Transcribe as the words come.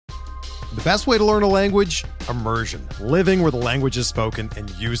The best way to learn a language? Immersion. Living where the language is spoken and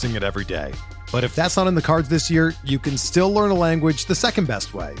using it every day. But if that's not in the cards this year, you can still learn a language the second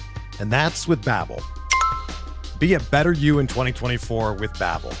best way, and that's with Babbel. Be a better you in 2024 with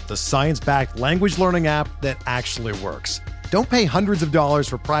Babbel, the science-backed language learning app that actually works. Don't pay hundreds of dollars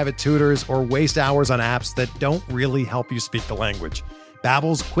for private tutors or waste hours on apps that don't really help you speak the language.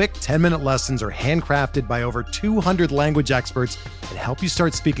 Babbel's quick 10-minute lessons are handcrafted by over 200 language experts and help you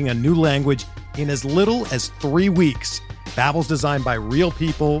start speaking a new language in as little as 3 weeks. Babbel's designed by real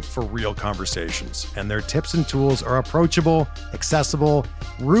people for real conversations, and their tips and tools are approachable, accessible,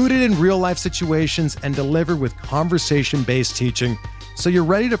 rooted in real-life situations, and delivered with conversation-based teaching, so you're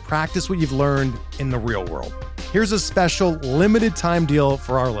ready to practice what you've learned in the real world. Here's a special limited-time deal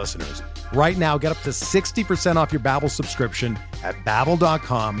for our listeners. Right now, get up to 60% off your Babbel subscription at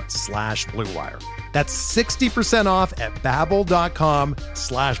babbel.com/Blue Wire. That's 60% off at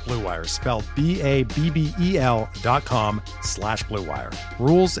babbel.com/Blue Wire, spelled BABBEL.com/Blue Wire.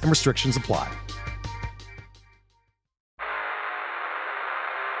 Rules and restrictions apply.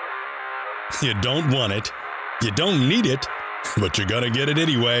 You don't want it, you don't need it, but you're gonna get it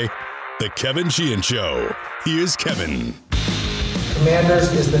anyway. The Kevin Sheehan Show. Here's Kevin.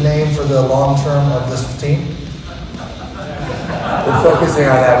 Commanders is the name for the long term of this team? We're focusing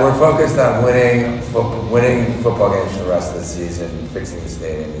on that. We're focused on winning football games for the rest of the season, fixing the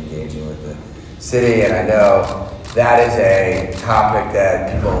stadium, engaging with the city. And I know that is a topic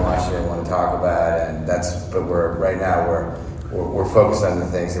that people in Washington want to talk about. But right now we're focused on the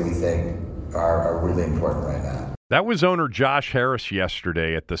things that we think are really important right now. That was owner Josh Harris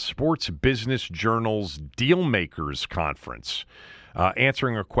yesterday at the Sports Business Journal's Dealmakers Conference,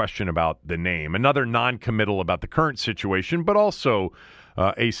 answering a question about the name. Another non-committal about the current situation, but also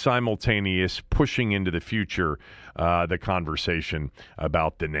a simultaneous pushing into the future, the conversation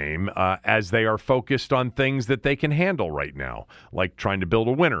about the name, as they are focused on things that they can handle right now, like trying to build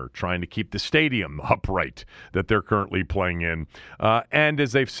a winner, trying to keep the stadium upright that they're currently playing in, and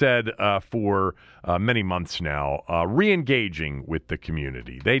as they've said for many months now, re-engaging with the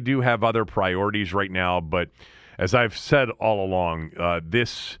community. They do have other priorities right now, but as I've said all along,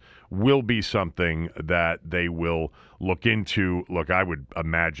 this will be something that they will look into. Look, I would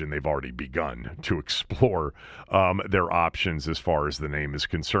imagine they've already begun to explore their options as far as the name is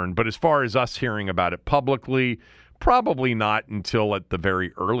concerned. But as far as us hearing about it publicly, probably not until at the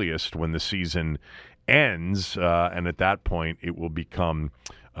very earliest when the season ends. And at that point, it will become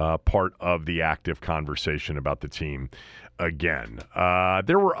part of the active conversation about the team again.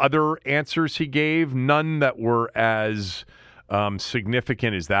 There were other answers he gave, none that were as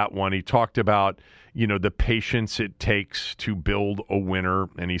significant as that one. He talked about, the patience it takes to build a winner,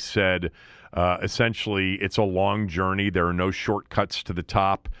 and he said, essentially, it's a long journey. There are no shortcuts to the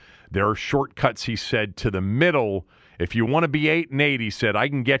top. There are shortcuts, he said, to the middle. If you want to be 8-8, he said, I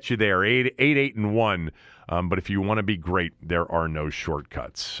can get you there, 8-1. But if you want to be great, there are no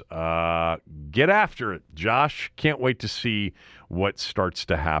shortcuts. Get after it, Josh. Can't wait to see what starts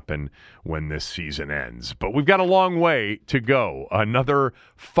to happen when this season ends. But we've got a long way to go. Another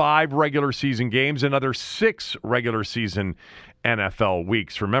 5 regular season games, another 6 regular season NFL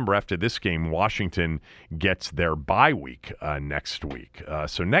weeks. Remember, after this game, Washington gets their bye week next week.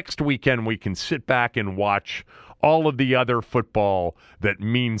 So next weekend, we can sit back and watch all of the other football that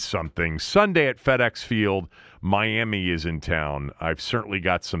means something. Sunday at FedEx Field, Miami is in town. I've certainly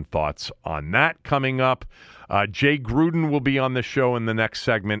got some thoughts on that coming up. Jay Gruden will be on the show in the next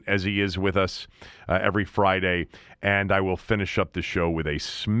segment, as he is with us every Friday. And I will finish up the show with a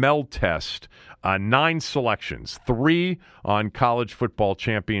smell test. 9 selections, 3 on college football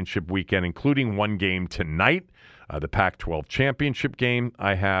championship weekend, including 1 game tonight. The Pac-12 championship game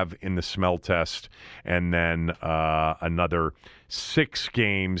I have in the smell test, and then another 6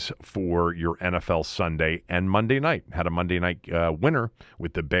 games for your NFL Sunday and Monday night. Had a Monday night winner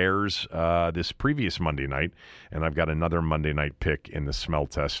with the Bears this previous Monday night, and I've got another Monday night pick in the smell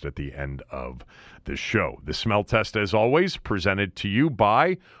test at the end of the show. The smell test, as always, presented to you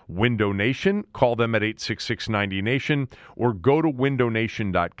by Window Nation. Call them at 866-90-NATION or go to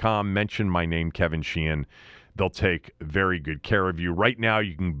windownation.com. Mention my name, Kevin Sheehan. They'll take very good care of you. Right now,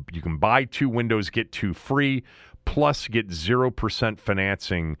 you can buy 2 windows, get 2 free, plus get 0%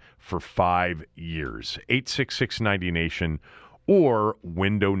 financing for 5 years. 866-90-NATION or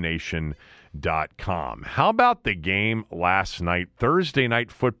windownation.com. How about the game last night? Thursday Night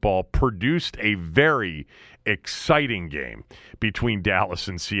Football produced a very exciting game between Dallas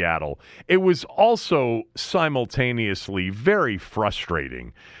and Seattle. It was also simultaneously very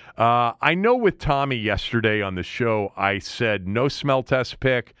frustrating. I know with Tommy yesterday on the show, I said no smell test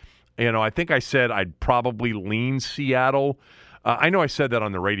pick I think I said I'd probably lean Seattle. I know I said that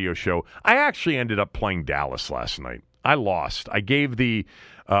on the radio show. I actually ended up playing Dallas last night. I lost. I gave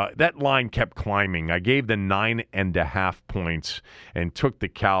that line kept climbing. I gave the 9.5 points and took the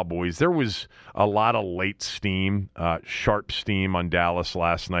Cowboys. There was a lot of late steam, sharp steam on Dallas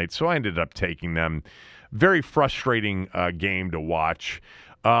last night, so I ended up taking them. Very frustrating game to watch.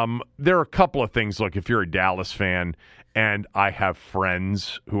 There are a couple of things. Look, if you're a Dallas fan, and I have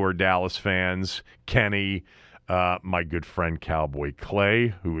friends who are Dallas fans, Kenny, my good friend Cowboy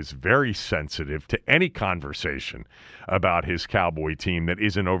Clay, who is very sensitive to any conversation about his Cowboy team that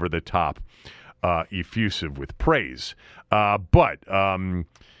isn't over the top effusive with praise. But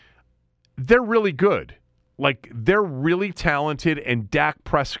they're really good. Like, they're really talented, and Dak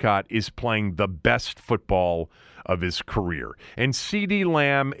Prescott is playing the best football of his career. And CeeDee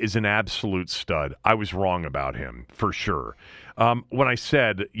Lamb is an absolute stud. I was wrong about him, for sure. When I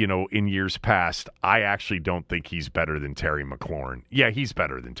said, in years past, I actually don't think he's better than Terry McLaurin. Yeah, he's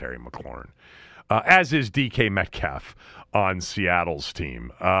better than Terry McLaurin, as is DK Metcalf on Seattle's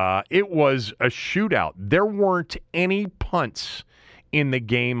team. It was a shootout. There weren't any punts in the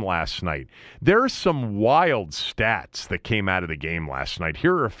game last night. There are some wild stats that came out of the game last night.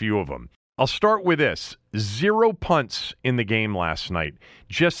 Here are a few of them. I'll start with this. 0 punts in the game last night.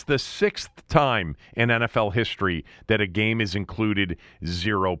 Just the 6th time in NFL history that a game has included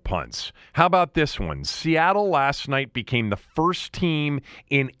 0 punts. How about this one? Seattle last night became the first team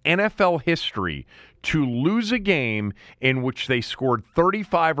in NFL history to lose a game in which they scored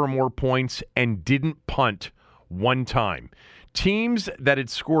 35 or more points and didn't punt one time. Teams that had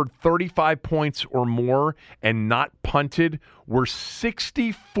scored 35 points or more and not punted were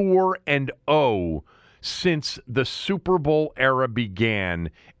 64-0 since the Super Bowl era began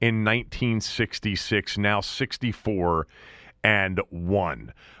in 1966, now 64-1.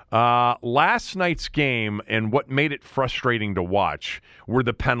 Last night's game, and what made it frustrating to watch, were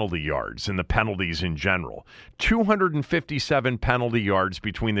the penalty yards and the penalties in general. 257 penalty yards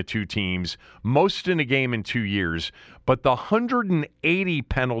between the two teams, most in a game in 2 years, but the 180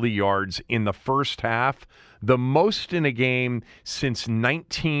 penalty yards in the first half, the most in a game since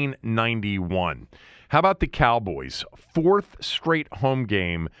 1991. How about the Cowboys? 4th straight home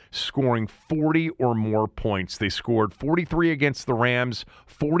game scoring 40 or more points. They scored 43 against the Rams,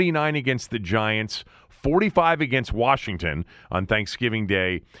 49 against the Giants, 45 against Washington on Thanksgiving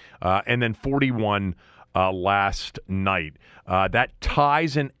Day, and then 41 last night. That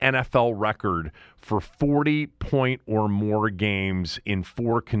ties an NFL record for 40-point or more games in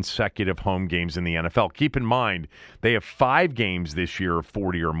 4 consecutive home games in the NFL. Keep in mind, they have 5 games this year of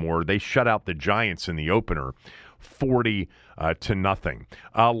 40 or more. They shut out the Giants in the opener, 40-0.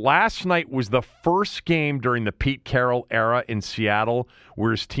 Last night was the first game during the Pete Carroll era in Seattle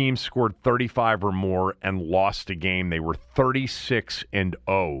where his team scored 35 or more and lost a game. They were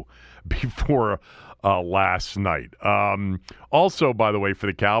 36-0 before last night. Also, by the way, for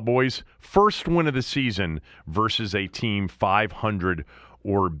the Cowboys, first win of the season versus a team 500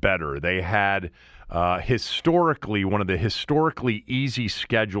 or better. They had historically one of the historically easy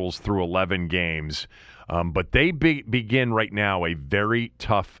schedules through 11 games, but they begin right now a very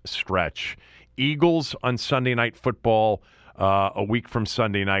tough stretch. Eagles on Sunday Night Football a week from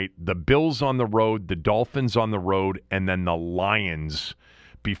Sunday night, the Bills on the road, the Dolphins on the road, and then the Lions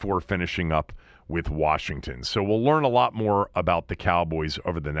before finishing up with Washington. So we'll learn a lot more about the Cowboys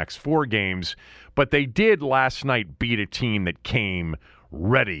over the next 4 games, but they did last night beat a team that came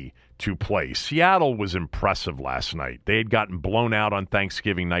ready to play. Seattle was impressive last night. They had gotten blown out on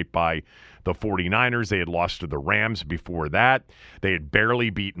Thanksgiving night by the 49ers. They had lost to the Rams before that. They had barely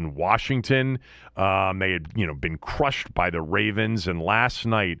beaten Washington. They had, been crushed by the Ravens, and last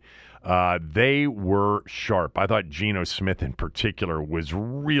night they were sharp. I thought Geno Smith in particular was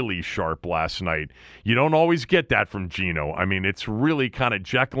really sharp last night. You don't always get that from Geno. I mean, it's really kind of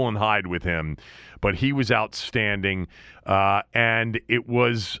Jekyll and Hyde with him, but he was outstanding, and it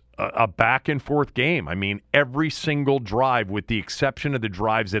was a back-and-forth game. I mean, every single drive, with the exception of the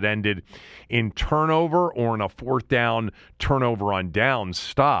drives that ended in turnover or in a 4th down turnover on down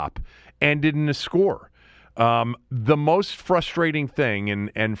stop, ended in a score. The most frustrating thing,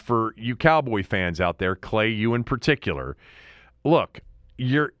 and for you Cowboy fans out there, Clay, you in particular, look,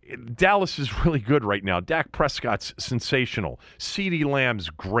 Dallas is really good right now. Dak Prescott's sensational. CeeDee Lamb's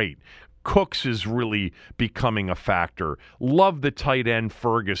great. Cooks is really becoming a factor. Love the tight end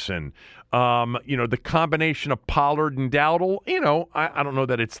Ferguson. The combination of Pollard and Dowdle, I don't know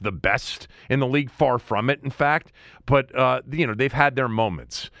that it's the best in the league, far from it, in fact, but, they've had their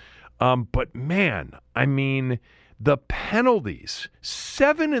moments. But, man, I mean, The penalties,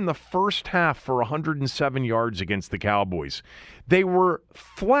 7 in the first half for 107 yards against the Cowboys. They were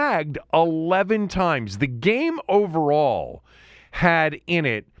flagged 11 times. The game overall had in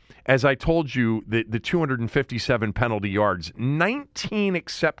it, as I told you, the 257 penalty yards, 19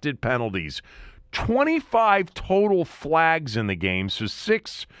 accepted penalties, 25 total flags in the game, so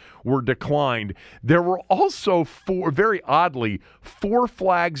 6 were declined. There were also 4, very oddly, 4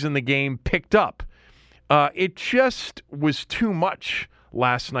 flags in the game picked up. It just was too much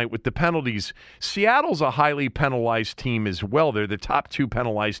last night with the penalties. Seattle's a highly penalized team as well. They're the top 2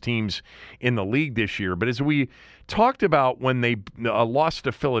 penalized teams in the league this year. But as we talked about when they lost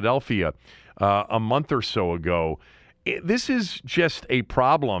to Philadelphia a month or so ago, this is just a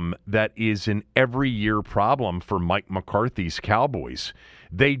problem that is an every year problem for Mike McCarthy's Cowboys.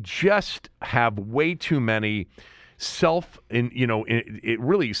 They just have way too many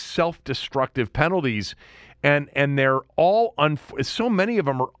really self-destructive penalties, and they're all so many of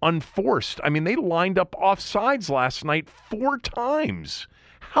them are unforced. I mean, they lined up offsides last night 4 times.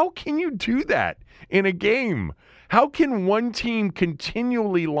 How can you do that in a game? How can one team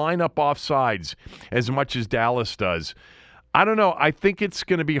continually line up offsides as much as Dallas does? I don't know. I think it's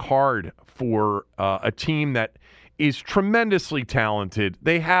going to be hard for a team that is tremendously talented.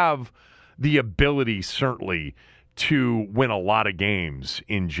 They have the ability, certainly, to win a lot of games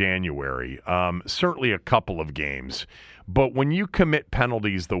in January, certainly a couple of games. But when you commit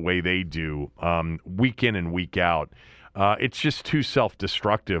penalties the way they do, week in and week out, it's just too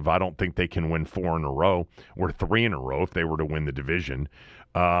self-destructive. I don't think they can win 4 in a row or 3 in a row if they were to win the division.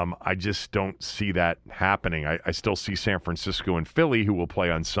 I just don't see that happening. I still see San Francisco and Philly, who will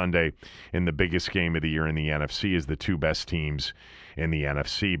play on Sunday in the biggest game of the year in the NFC, as the 2 best teams in the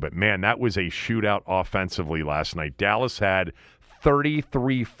NFC. But, man, that was a shootout offensively last night. Dallas had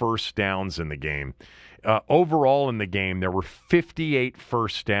 33 first downs in the game. Overall in the game, there were 58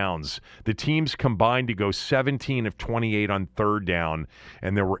 first downs. The teams combined to go 17 of 28 on third down,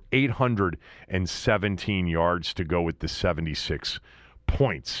 and there were 817 yards to go with the 76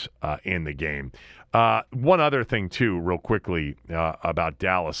 points in the game. One other thing, too, real quickly about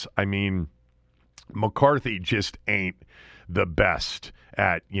Dallas. I mean, McCarthy just ain't the best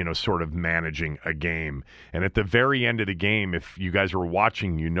at, sort of managing a game. And at the very end of the game, if you guys are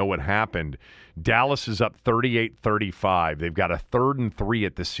watching, you know what happened. Dallas is up 38-35. They've got a 3rd and 3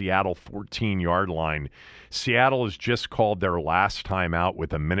 at the Seattle 14-yard line. Seattle has just called their last time out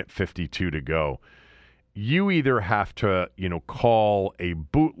with 1:52 to go. You either have to, call a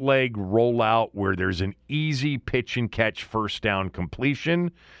bootleg rollout where there's an easy pitch and catch first down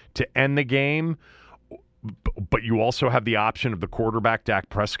completion to end the game, but you also have the option of the quarterback, Dak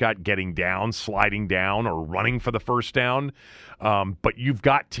Prescott, getting down, sliding down, or running for the first down. But you've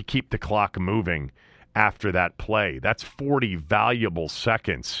got to keep the clock moving after that play. That's 40 valuable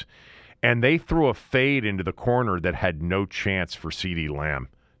seconds. And they threw a fade into the corner that had no chance for CeeDee Lamb.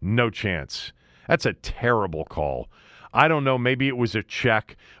 No chance. That's a terrible call. I don't know, maybe it was a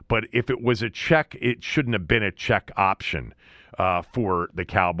check, but if it was a check, it shouldn't have been a check option for the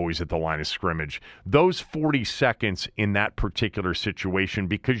Cowboys at the line of scrimmage. Those 40 seconds in that particular situation,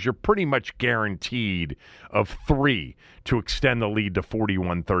 because you're pretty much guaranteed of 3 to extend the lead to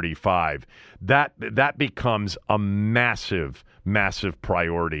 41-35, that becomes a massive, massive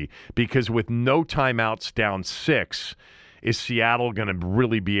priority, because with no timeouts down 6, is Seattle going to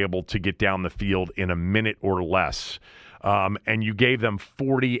really be able to get down the field in a minute or less? And you gave them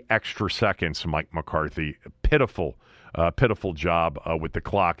 40 extra seconds, Mike McCarthy. Pitiful job with the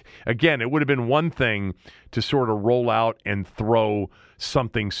clock. Again, it would have been one thing to sort of roll out and throw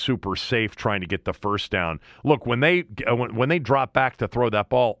something super safe trying to get the first down. Look, when they dropped back to throw that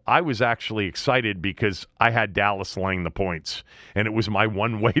ball, I was actually excited because I had Dallas laying the points, and it was my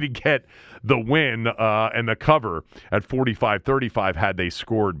one way to get the win and the cover at 45-35 had they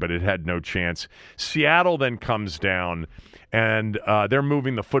scored, but it had no chance. Seattle then comes down, and they're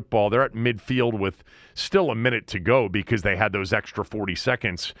moving the football. They're at midfield with still a minute to go because they had those extra 40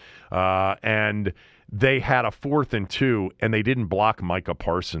 seconds, and they had a 4th and 2, and they didn't block Micah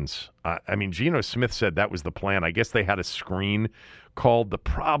Parsons. I mean, Geno Smith said that was the plan. I guess they had a screen called. The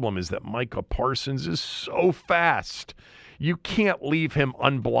problem is that Micah Parsons is so fast. You can't leave him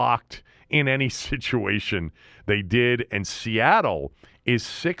unblocked in any situation. They did, and Seattle is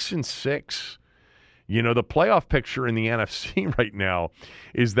 6-6. The playoff picture in the NFC right now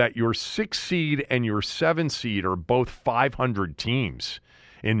is that your 6 seed and your 7 seed are both 500 teams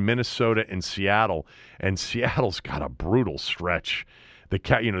in Minnesota and Seattle's got a brutal stretch. They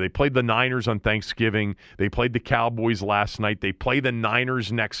played the Niners on Thanksgiving. They played the Cowboys last night. They play the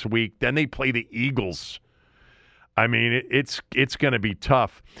Niners next week. Then they play the Eagles. I mean, it's going to be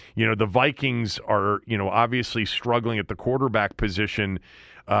tough. The Vikings are, obviously struggling at the quarterback position.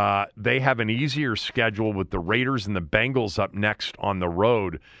 They have an easier schedule with the Raiders and the Bengals up next on the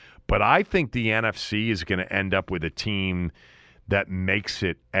road. But I think the NFC is going to end up with a team that makes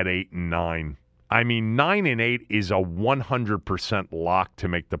it at 8-9. I mean, 9-8 is a 100% lock to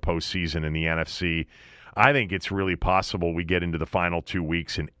make the postseason in the NFC. I think it's really possible we get into the final 2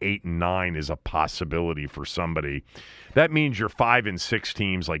 weeks and 8-9 is a possibility for somebody. That means your 5-6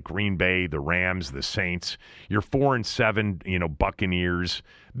 teams like Green Bay, the Rams, the Saints, your 4-7, Buccaneers,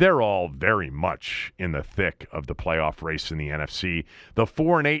 they're all very much in the thick of the playoff race in the NFC. The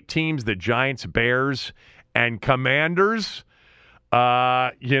 4-8 teams, the Giants, Bears, and Commanders,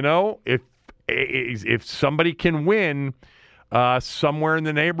 if somebody can win somewhere in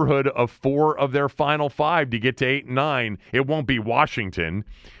the neighborhood of 4 of their final 5 to get to 8-9, it won't be Washington.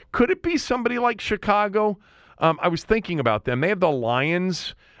 Could it be somebody like Chicago? I was thinking about them. They have the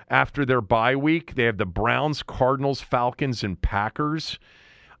Lions after their bye week. They have the Browns, Cardinals, Falcons, and Packers.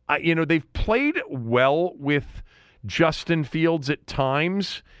 They've played well with Justin Fields at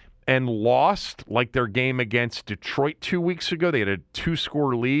times and lost, like their game against Detroit 2 weeks ago. They had a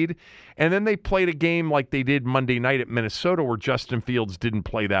 2-score lead. And then they played a game like they did Monday night at Minnesota where Justin Fields didn't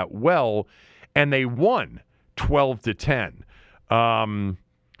play that well, and they won 12-10.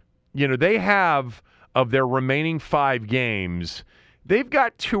 They have, of their remaining 5 games, they've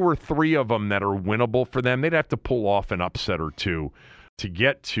got 2 or 3 of them that are winnable for them. They'd have to pull off an upset or 2 to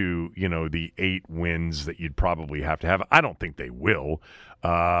get to, the 8 wins that you'd probably have to have. I don't think they will.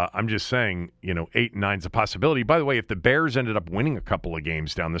 I'm just saying, 8-9 is a possibility. By the way, if the Bears ended up winning a couple of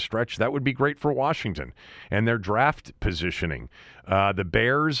games down the stretch, that would be great for Washington and their draft positioning. The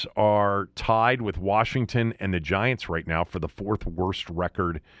Bears are tied with Washington and the Giants right now for the 4th worst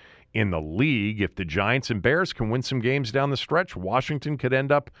record in the league. If the Giants and Bears can win some games down the stretch, Washington could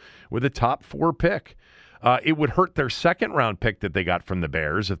end up with a top 4 pick. It would hurt their second-round pick that they got from the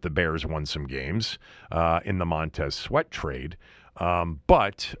Bears if the Bears won some games in the Montez Sweat trade.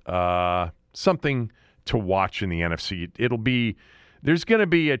 But something to watch in the NFC. There's going to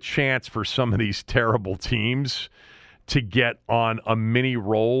be a chance for some of these terrible teams to get on a mini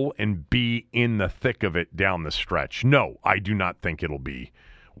roll and be in the thick of it down the stretch. No, I do not think it'll be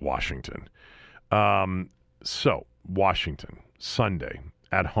Washington. So, Washington, Sunday,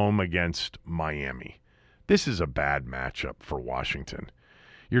 at home against Miami. This is a bad matchup for Washington.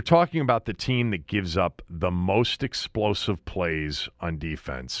 You're talking about the team that gives up the most explosive plays on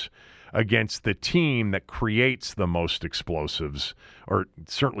defense against the team that creates the most explosives, or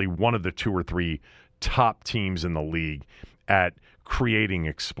certainly one of the 2 or 3 top teams in the league at creating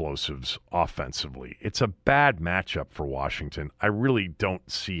explosives offensively. It's a bad matchup for Washington. I really don't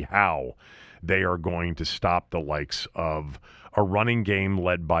see how they are going to stop the likes of a running game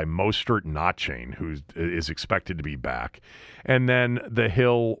led by Mostert and Achane, who is expected to be back, and then the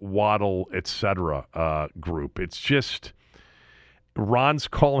Hill, Waddle, etc. Group. It's just Ron's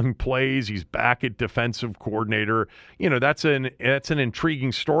calling plays. He's back at defensive coordinator. That's an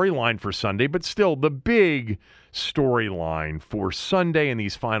intriguing storyline for Sunday, but still the big storyline for Sunday in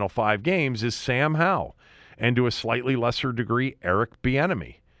these final 5 games is Sam Howell, and to a slightly lesser degree, Eric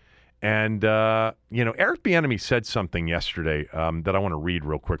Bieniemy. And, Eric Bieniemy said something yesterday that I want to read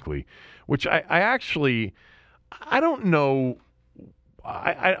real quickly, which I don't know.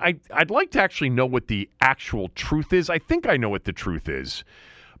 I'd like to actually know what the actual truth is. I think I know what the truth is.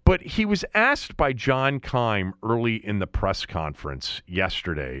 But he was asked by John Keim early in the press conference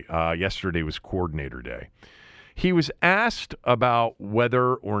yesterday. Yesterday was coordinator day. He was asked about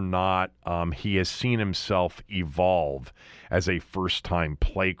whether or not he has seen himself evolve as a first-time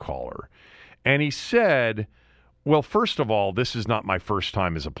play caller. And he said, well, first of all, this is not my first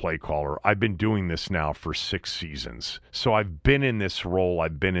time as a play caller. I've been doing this now for 6 seasons. So I've been in this role.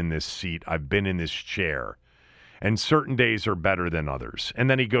 I've been in this seat. I've been in this chair. And certain days are better than others. And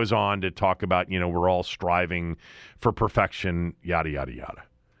then he goes on to talk about, we're all striving for perfection, yada, yada, yada.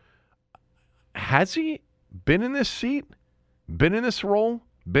 Has he been in this seat, been in this role,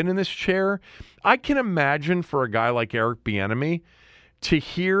 been in this chair? I can imagine for a guy like Eric Bieniemy to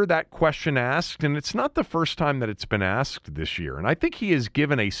hear that question asked, and it's not the first time that it's been asked this year, and I think he has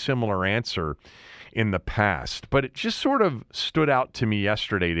given a similar answer in the past, but it just sort of stood out to me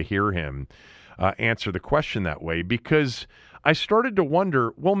yesterday to hear him answer the question that way, because I started to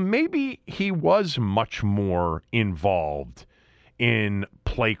wonder, well, maybe he was much more involved in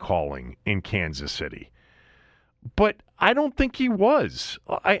play calling in Kansas City. But I don't think he was.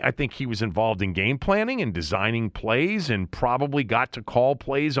 I think he was involved in game planning and designing plays and probably got to call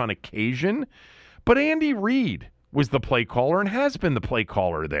plays on occasion. But Andy Reid was the play caller and has been the play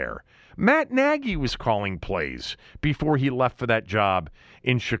caller there. Matt Nagy was calling plays before he left for that job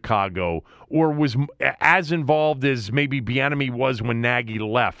in Chicago, or was as involved as maybe Bieniemy was when Nagy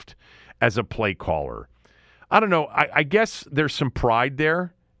left as a play caller. I don't know. I guess there's some pride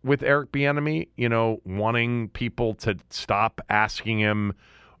there with Eric Bieniemy, wanting people to stop asking him,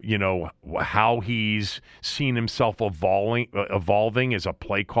 how he's seen himself evolving as a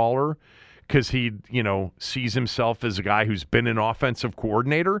play caller, because he, sees himself as a guy who's been an offensive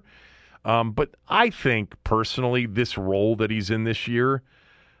coordinator. But I think, personally, this role that he's in this year,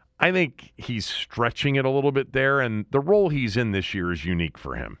 I think he's stretching it a little bit there, and the role he's in this year is unique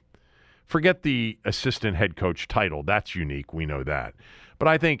for him. Forget the assistant head coach title. That's unique. We know that. But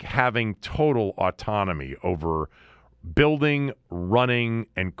I think having total autonomy over building, running,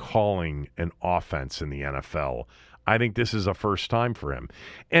 and calling an offense in the NFL, I think this is a first time for him.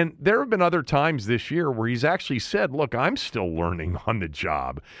 And there have been other times this year where he's actually said, look, I'm still learning on the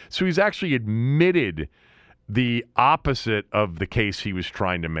job. So he's actually admitted the opposite of the case he was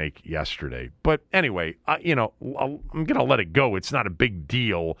trying to make yesterday. But anyway, I'm going to let it go. It's not a big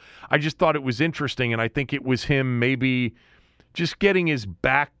deal. I just thought it was interesting, and I think it was him maybe just getting his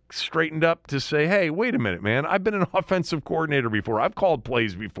back straightened up to say, hey, wait a minute, man. I've been an offensive coordinator before. I've called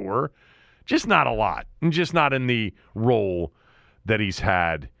plays before. Just not a lot, and just not in the role that he's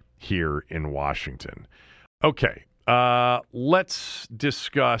had here in Washington. Okay, let's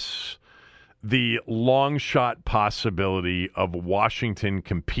discuss the long shot possibility of Washington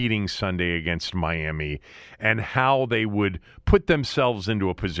competing Sunday against Miami and how they would put themselves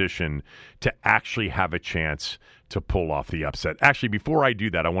into a position to actually have a chance to pull off the upset. Actually, before I do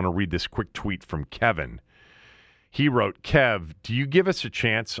that, I want to read this quick tweet from Kevin. He wrote, Kev, do you give us a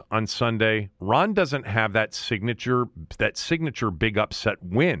chance on Sunday? Ron doesn't have that signature big upset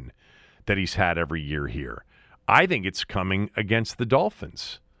win that he's had every year here. I think it's coming against the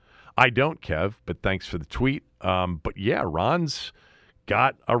Dolphins. I don't, Kev, but thanks for the tweet. But yeah, Ron's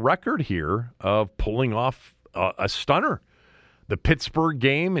got a record here of pulling off a stunner. The Pittsburgh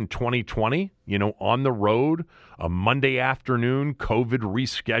game in 2020, on the road, a Monday afternoon COVID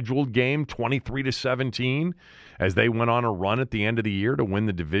rescheduled game, 23-17, as they went on a run at the end of the year to win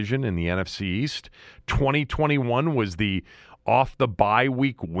the division in the NFC East. 2021 was the off the bye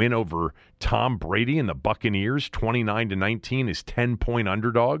week win over Tom Brady and the Buccaneers, 29-19 as 10-point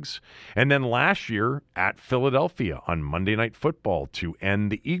underdogs. And then last year at Philadelphia on Monday Night Football to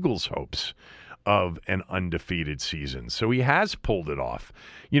end the Eagles' hopes of an undefeated season. So he has pulled it off.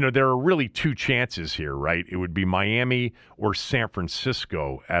 There are really two chances here, right? It would be Miami or San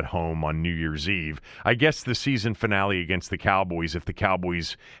Francisco at home on New Year's Eve. I guess the season finale against the Cowboys, if the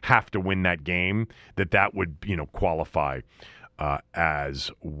Cowboys have to win that game, that would, qualify as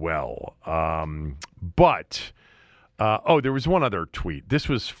well. But there was one other tweet. This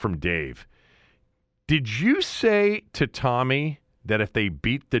was from Dave. Did you say to Tommy that if they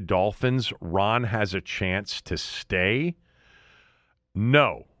beat the Dolphins, Ron has a chance to stay?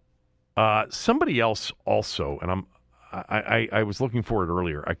 No. Somebody else also, and I was looking for it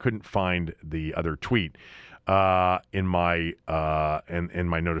earlier. I couldn't find the other tweet in my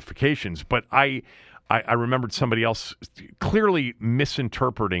notifications, but I remembered somebody else clearly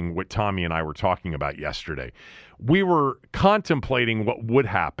misinterpreting what Tommy and I were talking about yesterday. We were contemplating what would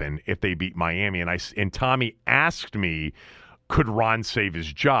happen if they beat Miami, and Tommy asked me, could Ron save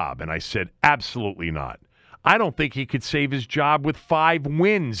his job? And I said, absolutely not. I don't think he could save his job with 5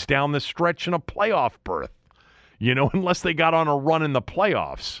 wins down the stretch in a playoff berth, unless they got on a run in the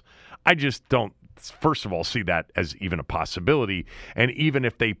playoffs. I just don't, first of all, see that as even a possibility. And even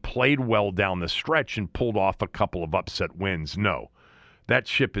if they played well down the stretch and pulled off a couple of upset wins, no. That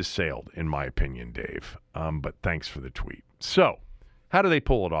ship has sailed, in my opinion, Dave. But thanks for the tweet. So, how do they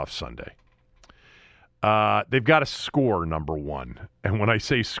pull it off Sunday? They've got to score, number one. And when I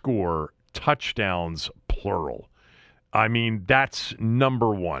say score, touchdowns, plural. I mean, that's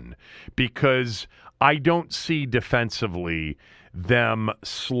number one. Because I don't see defensively them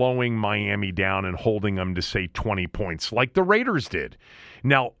slowing Miami down and holding them to, say, 20 points like the Raiders did.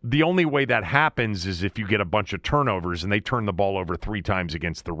 Now, the only way that happens is if you get a bunch of turnovers, and they turned the ball over 3 times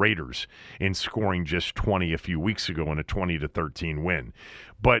against the Raiders in scoring just 20 a few weeks ago in a 20-13 win.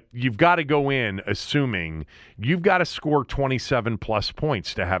 But you've got to go in assuming you've got to score 27-plus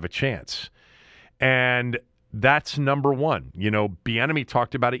points to have a chance. And that's number one. Bieniemy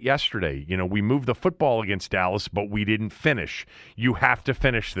talked about it yesterday. We moved the football against Dallas, but we didn't finish. You have to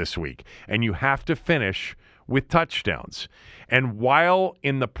finish this week, and you have to finish with touchdowns. And while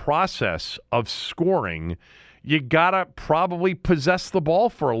in the process of scoring, you got to probably possess the ball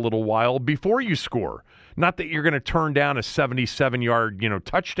for a little while before you score. Not that you're going to turn down a 77-yard,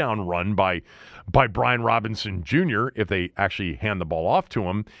 touchdown run by Brian Robinson Jr. if they actually hand the ball off to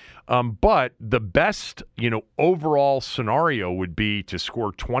him. But the best, overall scenario would be to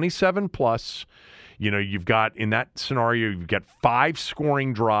score 27 plus. You've got, in that scenario, you've got 5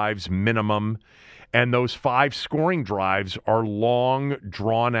 scoring drives minimum. And those 5 scoring drives are long,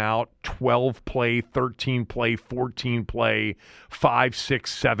 drawn-out, 12-play, 13-play, 14-play, 5,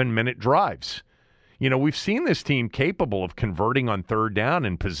 6, 7-minute drives. We've seen this team capable of converting on third down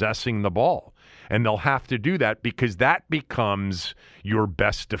and possessing the ball. And they'll have to do that because that becomes your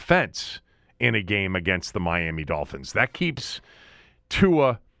best defense in a game against the Miami Dolphins. That keeps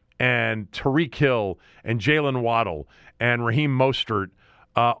Tua and Tyreek Hill and Jalen Waddle and Raheem Mostert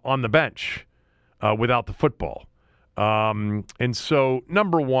on the bench. Without the football. And so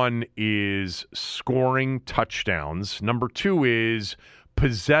number 1 is scoring touchdowns. Number 2 is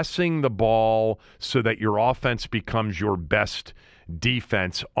possessing the ball so that your offense becomes your best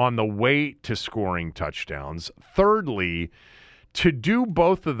defense on the way to scoring touchdowns. Thirdly, to do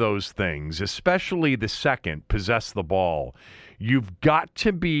both of those things, especially the second, possess the ball, you've got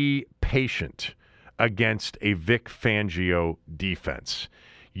to be patient against a Vic Fangio defense.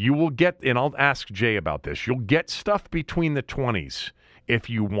 You will get, and I'll ask Jay about this, you'll get stuff between the 20s if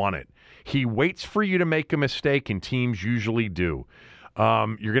you want it. He waits for you to make a mistake, and teams usually do.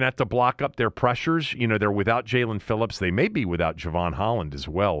 You're going to have to block up their pressures. They're without Jalen Phillips. They may be without Javon Holland as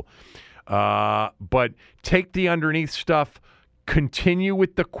well. But take the underneath stuff, continue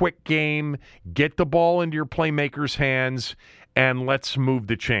with the quick game, get the ball into your playmakers' hands, and let's move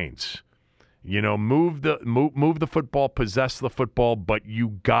the chains. Move the football, possess the football, but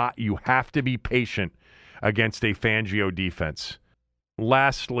you have to be patient against a Fangio defense.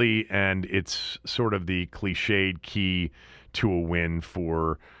 Lastly, and it's sort of the cliched key to a win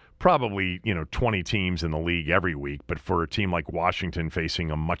for probably, 20 teams in the league every week, but for a team like Washington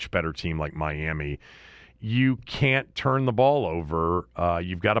facing a much better team like Miami, you can't turn the ball over.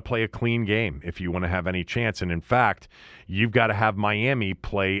 You've got to play a clean game if you want to have any chance. And in fact, you've got to have Miami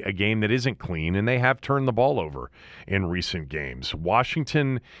play a game that isn't clean, and they have turned the ball over in recent games.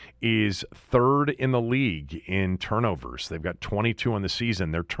 Washington is 3rd in the league in turnovers. They've got 22 on the season.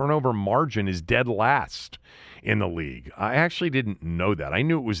 Their turnover margin is dead last in the league. I actually didn't know that. I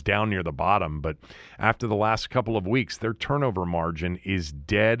knew it was down near the bottom, but after the last couple of weeks, their turnover margin is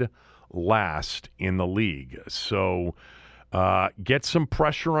dead last in the league. So get some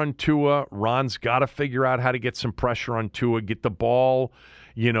pressure on Tua. Ron's got to figure out how to get some pressure on Tua, get the ball,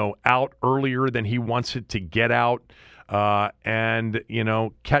 out earlier than he wants it to get out, and,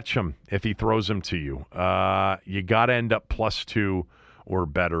 catch him if he throws him to you. You got to end up +2 or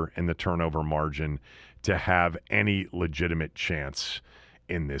better in the turnover margin to have any legitimate chance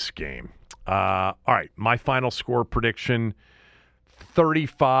in this game. All right, my final score prediction,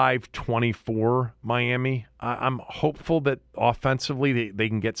 35-24 Miami. I'm hopeful that offensively they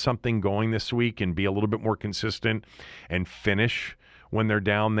can get something going this week and be a little bit more consistent and finish when they're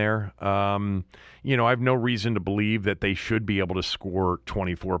down there. I have no reason to believe that they should be able to score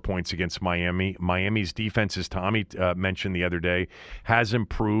 24 points against Miami. Miami's defense, as Tommy mentioned the other day, has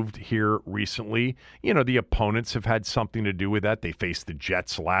improved here recently. The opponents have had something to do with that. They faced the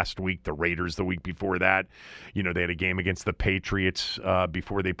Jets last week, the Raiders the week before that. They had a game against the Patriots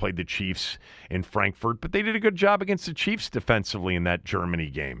before they played the Chiefs in Frankfurt, but they did a good job against the Chiefs defensively in that Germany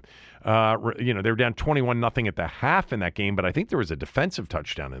game. They were down 21-0 at the half in that game, but I think there was a defensive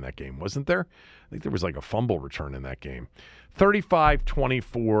touchdown in that game, wasn't there? I think there was like a fumble return in that game.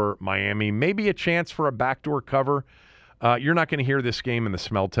 35-24 Miami, maybe a chance for a backdoor cover. You're not going to hear this game in the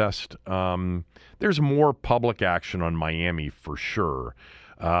smell test. There's more public action on Miami for sure,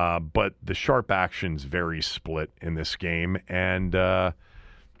 but the sharp action's very split in this game, and I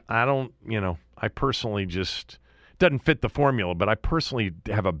personally just doesn't fit the formula, but I personally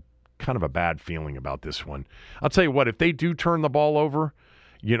have a kind of a bad feeling about this one. I'll tell you what, if they do turn the ball over,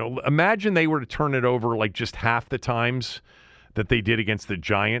 imagine they were to turn it over like just half the times that they did against the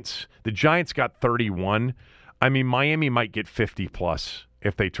Giants. The Giants got 31. I mean, Miami might get 50 plus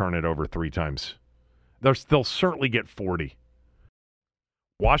if they turn it over 3 times. They'll certainly get 40.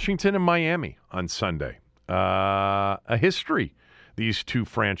 Washington and Miami on Sunday. A history these two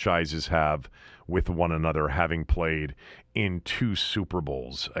franchises have with one another, having played in 2 Super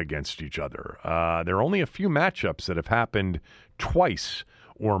Bowls against each other. There are only a few matchups that have happened twice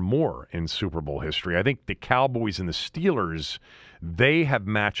or more in Super Bowl history. I think the Cowboys and the Steelers, they have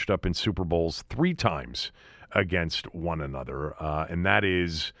matched up in Super Bowls 3 times against one another, and that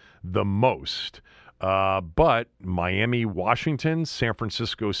is the most. But Miami, Washington, San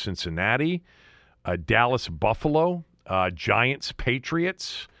Francisco, Cincinnati, Dallas-Buffalo,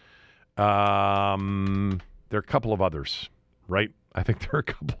 Giants-Patriots. There are a couple of others, right? I think there are a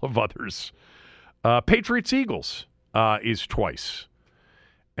couple of others. Patriots-Eagles is twice.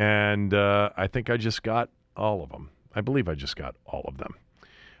 And I think I just got all of them. I believe I just got all of them.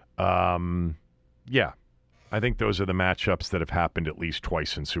 Yeah, I think those are the matchups that have happened at least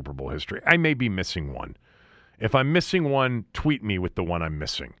twice in Super Bowl history. I may be missing one. If I'm missing one, tweet me with the one I'm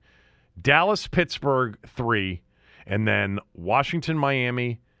missing. Dallas-Pittsburgh, 3, and then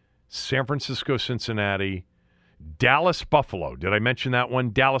Washington-Miami, San Francisco-Cincinnati, Dallas-Buffalo. Did I mention that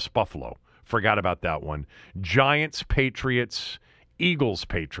one? Dallas-Buffalo. Forgot about that one. Giants-Patriots,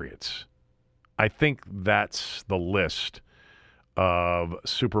 Eagles-Patriots. I think that's the list of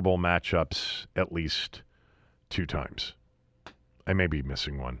Super Bowl matchups at least 2 times. I may be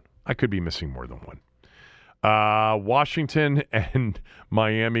missing one. I could be missing more than one. Washington and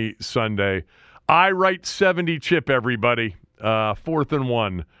Miami Sunday. I write 70 chip, everybody. 4th and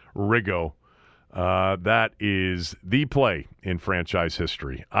 1, Riggo. That is the play in franchise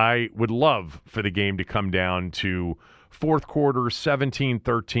history. I would love for the game to come down to fourth quarter,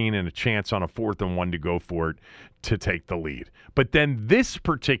 17-13, and a chance on a 4th and 1 to go for it to take the lead. But then this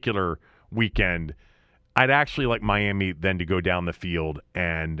particular weekend, I'd actually like Miami then to go down the field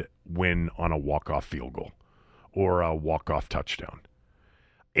and win on a walk-off field goal or a walk-off touchdown.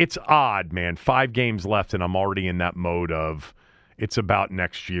 It's odd, man. 5 games left, and I'm already in that mode of it's about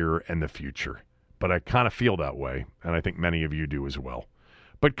next year and the future. But I kind of feel that way, and I think many of you do as well.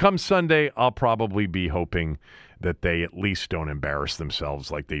 But come Sunday, I'll probably be hoping that they at least don't embarrass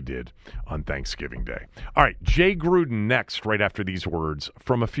themselves like they did on Thanksgiving Day. All right, Jay Gruden next, right after these words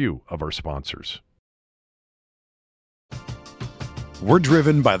from a few of our sponsors. We're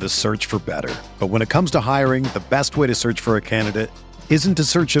driven by the search for better. But when it comes to hiring, the best way to search for a candidate isn't to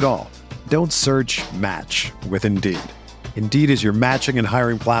search at all. Don't search, match with Indeed. Indeed is your matching and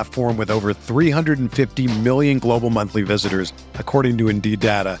hiring platform with over 350 million global monthly visitors, according to Indeed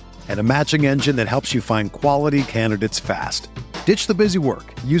data, and a matching engine that helps you find quality candidates fast. Ditch the busy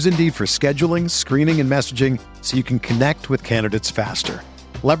work. Use Indeed for scheduling, screening, and messaging so you can connect with candidates faster.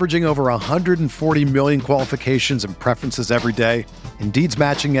 Leveraging over 140 million qualifications and preferences every day, Indeed's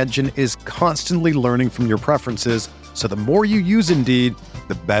matching engine is constantly learning from your preferences, so the more you use Indeed,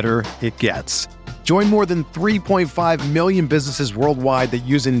 the better it gets. Join more than 3.5 million businesses worldwide that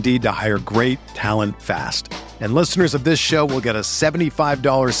use Indeed to hire great talent fast. And listeners of this show will get a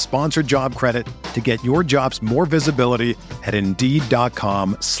 $75 sponsored job credit to get your jobs more visibility at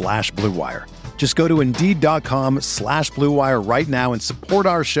Indeed.com/Blue Wire. Just go to Indeed.com/Blue Wire right now and support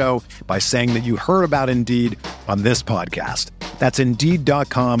our show by saying that you heard about Indeed on this podcast. That's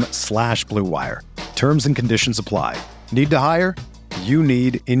Indeed.com/Blue Wire. Terms and conditions apply. Need to hire? You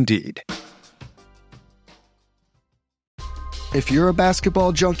need Indeed. If you're a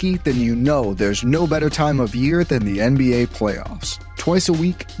basketball junkie, then you know there's no better time of year than the NBA playoffs. Twice a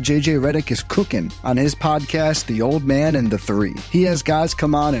week, JJ Redick is cooking on his podcast, The Old Man and the Three. He has guys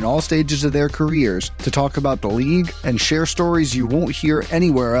come on in all stages of their careers to talk about the league and share stories you won't hear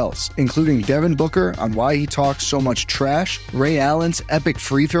anywhere else, including Devin Booker on why he talks so much trash, Ray Allen's epic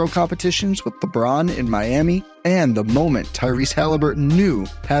free throw competitions with LeBron in Miami, and the moment Tyrese Halliburton knew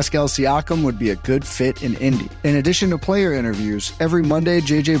Pascal Siakam would be a good fit in Indy. In addition to player interviews, every Monday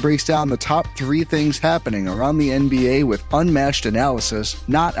JJ breaks down the top 3 things happening around the NBA with unmatched analysis,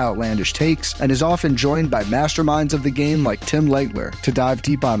 not outlandish takes, and is often joined by masterminds of the game like Tim Legler to dive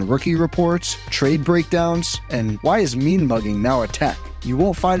deep on rookie reports, trade breakdowns, and why is mean mugging now a tech? You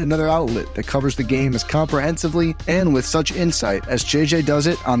won't find another outlet that covers the game as comprehensively and with such insight as JJ does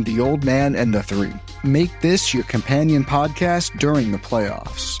it on The Old Man and the Three. Make this your companion podcast during the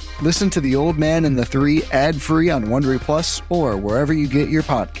playoffs. Listen to The Old Man and the Three ad-free on Wondery Plus or wherever you get your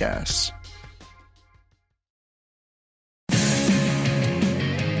podcasts.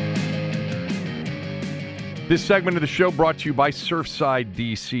 This segment of the show brought to you by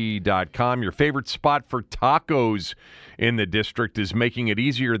SurfsideDC.com. Your favorite spot for tacos in the district is making it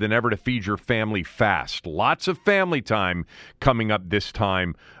easier than ever to feed your family fast. Lots of family time coming up this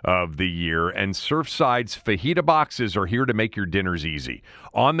time of the year, and Surfside's fajita boxes are here to make your dinners easy.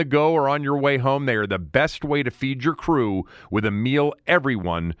 On the go or on your way home, they are the best way to feed your crew with a meal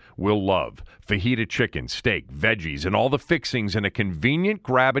everyone will love. Fajita chicken, steak, veggies, and all the fixings in a convenient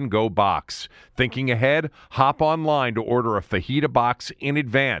grab-and-go box. Thinking ahead? Hop online to order a fajita box in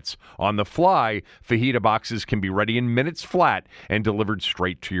advance. On the fly, fajita boxes can be ready in minutes flat and delivered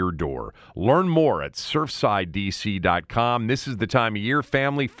straight to your door. Learn more at SurfsideDC.com. This is the time of year,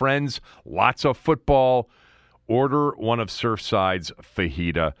 family, friends, lots of football. Order one of Surfside's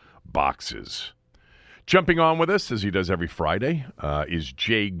fajita boxes. Jumping on with us, as he does every Friday, is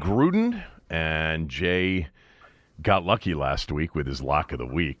Jay Gruden. And Jay got lucky last week with his lock of the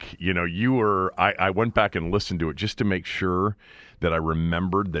week. You know, I went back and listened to it just to make sure that I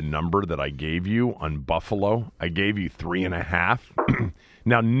remembered the number that I gave you on Buffalo. I gave you 3.5.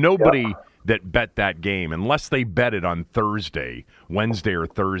 Now, nobody that bet that game, unless they bet it on Wednesday or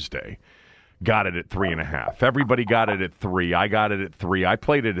Thursday, got it at 3.5. Everybody got it at 3. I got it at 3. I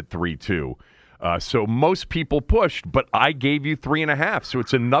played it at 3 too. So most people pushed, but I gave you 3.5. So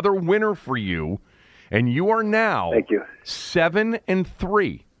it's another winner for you, and you are now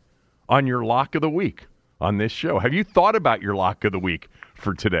 7-3 on your lock of the week on this show. Have you thought about your lock of the week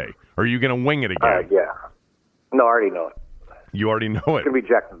for today? Or are you going to wing it again? Yeah. No, I already know it. You already know it. It's going to be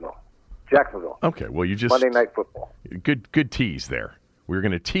Jacksonville. Okay, well, you just Monday Night Football. Good tease there. We were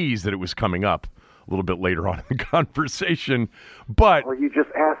going to tease that it was coming up a little bit later on in the conversation, but well, you just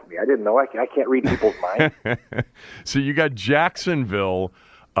asked me. I didn't know. I can't read people's minds. So you got Jacksonville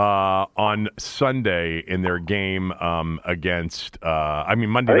on Sunday in their game against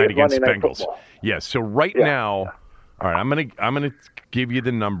Monday night against Bengals. Yes. So now, all right, I'm gonna give you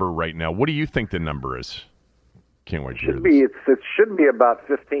the number right now. What do you think the number is? Can't wait to hear this. It should be about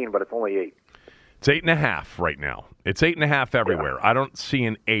 15, but it's only 8. It's 8.5 right now. It's 8.5 everywhere. Yeah. I don't see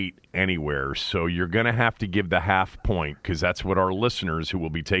an 8 anywhere, so you're going to have to give the half point because that's what our listeners who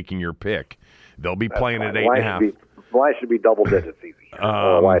will be taking your pick, they'll be playing at 8.5. Why should be double digits easy?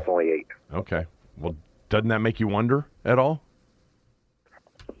 Why it's only 8? Okay. Well, doesn't that make you wonder at all?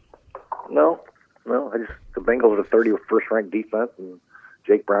 No. The Bengals are the 31st ranked defense, and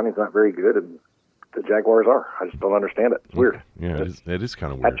Jake Browning's not very good, and the Jaguars are. I just don't understand it. It's weird. Yeah, it is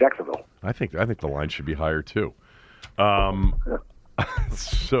kind of weird. At Jacksonville. I think the line should be higher too.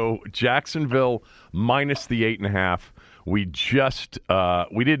 So Jacksonville minus the 8.5. We just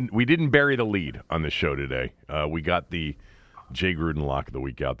we didn't bury the lead on the show today. We got the Jay Gruden lock of the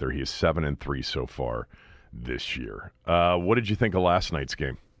week out there. He is 7-3 so far this year. What did you think of last night's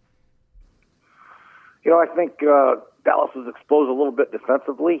game? You know, I think Dallas was exposed a little bit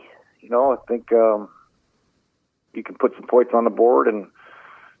defensively. You know, I think you can put some points on the board and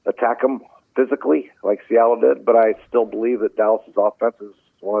attack them physically like Seattle did, but I still believe that Dallas's offense is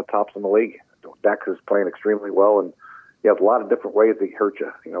one of the tops in the league. Dak is playing extremely well, and he has a lot of different ways that he hurt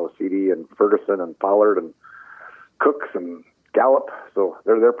you. You know, with CD and Ferguson and Pollard and Cooks and Gallup. So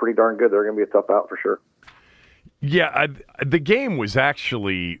they're pretty darn good. They're going to be a tough out for sure. Yeah, the game was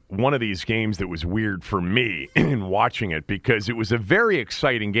actually one of these games that was weird for me in watching it because it was a very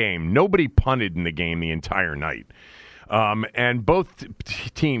exciting game. Nobody punted in the game the entire night. And both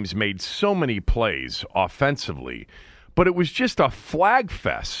teams made so many plays offensively, but it was just a flag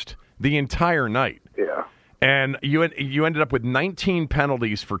fest the entire night. Yeah. And you ended up with 19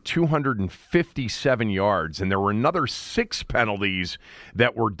 penalties for 257 yards, and there were another 6 penalties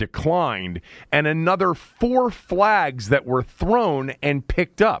that were declined, and another 4 flags that were thrown and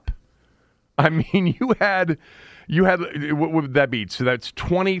picked up. I mean, you had what would that be? So that's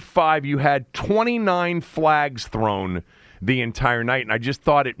 25. You had 29 flags thrown the entire night, and I just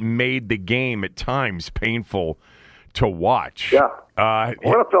thought it made the game at times painful to watch. Yeah.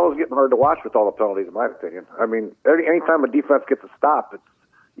 NFL is getting hard to watch with all the penalties, in my opinion. I mean, anytime a defense gets a stop,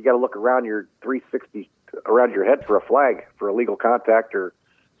 you got to look around your 360 around your head for a flag for illegal contact or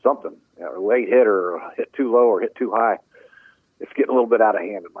something, a late hit or a hit too low or hit too high. It's getting a little bit out of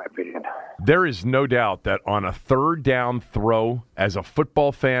hand, in my opinion. There is no doubt that on a third down throw, as a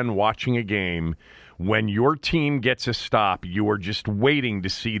football fan watching a game, when your team gets a stop, you are just waiting to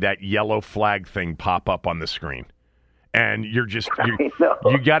see that yellow flag thing pop up on the screen. And you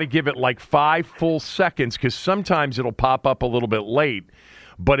got to give it like 5 full seconds because sometimes it'll pop up a little bit late.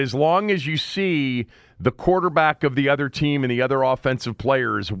 But as long as you see the quarterback of the other team and the other offensive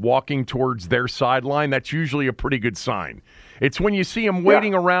players walking towards their sideline, that's usually a pretty good sign. It's when you see them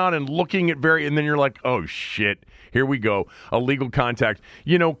waiting around and looking at and then you're like, oh, shit, here we go, illegal contact.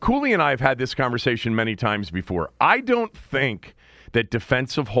 You know, Cooley and I have had this conversation many times before. I don't think that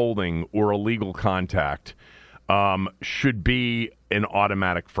defensive holding or illegal contact should be an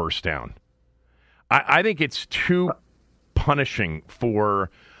automatic first down. I think it's too punishing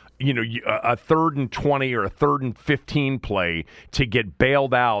for, a 3rd and 20 or a 3rd and 15 play to get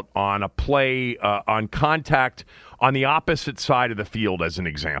bailed out on a play on contact on the opposite side of the field, as an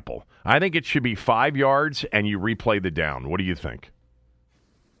example. I think it should be 5 yards and you replay the down. What do you think?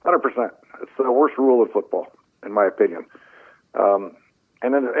 100%. It's the worst rule in football, in my opinion.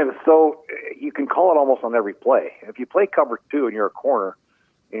 And so you can call it almost on every play. If you play cover 2 and you're a corner,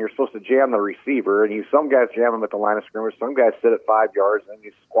 and you're supposed to jam the receiver, and some guys jam them at the line of scrimmage, some guys sit at 5 yards, and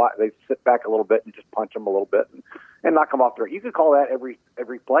they sit back a little bit and just punch them a little bit and knock them off there. You could call that every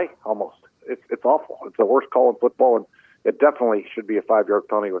play almost. It's awful. It's the worst call in football, and it definitely should be a 5-yard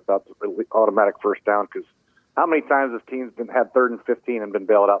penalty without the automatic first down, because how many times has teams had 3rd and 15 and been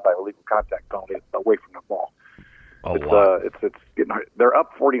bailed out by a illegal contact penalty away from the ball? They're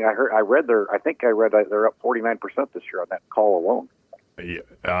up 40. I think I read they're up 49% this year on that call alone.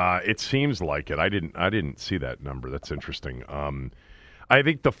 It seems like it. I didn't see that number. That's interesting. I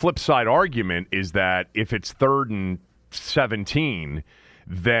think the flip side argument is that if it's 3rd and 17,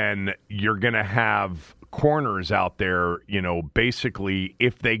 then you're going to have corners out there, basically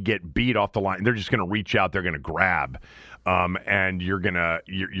if they get beat off the line, they're just going to reach out, they're going to grab, and you're going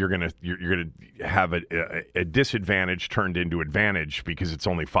to have a disadvantage turned into advantage because it's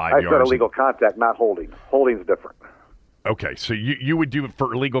only 5 yards. I said illegal contact, not holding. Holding's different. Okay, so you would do it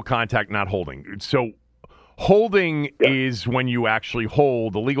for illegal contact, not holding. So holding is when you actually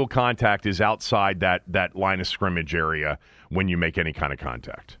hold. Illegal contact is outside that line of scrimmage area when you make any kind of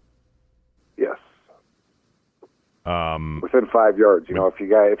contact. Yes. Within 5 yards.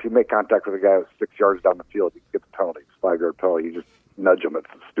 If you make contact with a guy who's 6 yards down the field, you get the penalty. It's a 5-yard penalty. You just nudge him. It's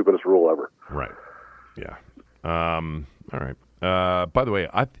the stupidest rule ever. Right. Yeah. All right. By the way,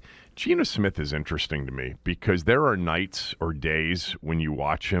 Geno Smith is interesting to me because there are nights or days when you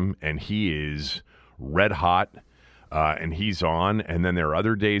watch him and he is red hot and he's on, and then there are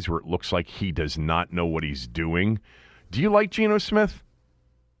other days where it looks like he does not know what he's doing. Do you like Geno Smith?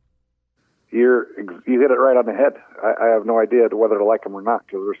 You hit it right on the head. I have no idea whether to like him or not,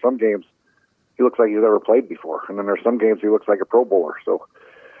 because there's some games he looks like he's never played before, and then there's some games he looks like a Pro Bowler. So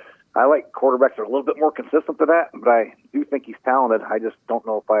I like quarterbacks that are a little bit more consistent to that, but I do think he's talented. I just don't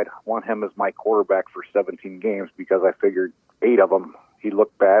know if I'd want him as my quarterback for 17 games, because I figured 8 of them he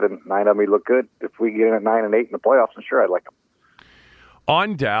looked bad and 9 of them he looked good. If we get in at 9 and 8 in the playoffs, then sure, I'd like him.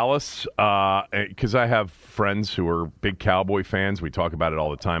 On Dallas, because I have friends who are big Cowboy fans, we talk about it all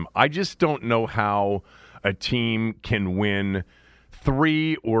the time. I just don't know how a team can win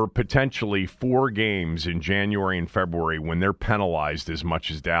 3 or potentially 4 games in January and February when they're penalized as much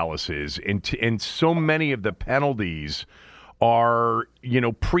as Dallas is. And so many of the penalties are,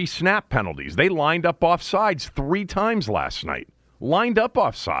 pre-snap penalties. They lined up offsides 3 times last night. Lined up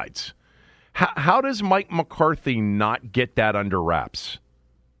offsides. How does Mike McCarthy not get that under wraps?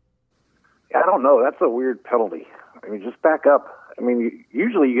 I don't know. That's a weird penalty. I mean, just back up. I mean,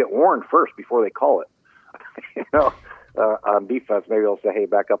 usually you get warned first before they call it. On defense, maybe they'll say, hey,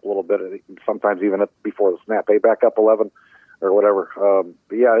 back up a little bit. Sometimes even before the snap, hey, back up 11 or whatever.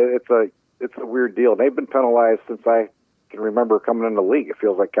 But yeah, it's a weird deal. They've been penalized since I can remember coming into the league. It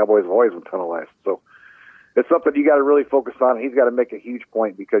feels like Cowboys have always been penalized. So it's something you got to really focus on. He's got to make a huge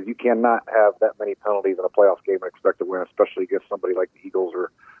point, because you cannot have that many penalties in a playoff game and expect to win, especially against somebody like the Eagles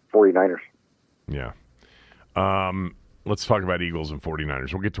or 49ers. Yeah. Let's talk about Eagles and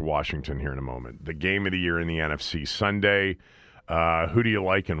 49ers. We'll get to Washington here in a moment. The game of the year in the NFC Sunday. Who do you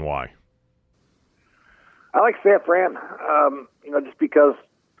like and why? I like San Fran, just because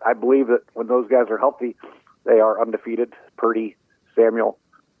I believe that when those guys are healthy, they are undefeated. Purdy, Samuel,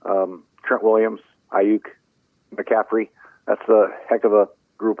 Trent Williams, Ayuk, McCaffrey. That's a heck of a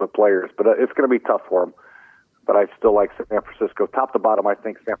group of players, but it's going to be tough for them. But I still like San Francisco. Top to bottom, I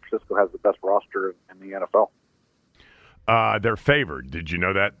think San Francisco has the best roster in the NFL. They're favored. Did you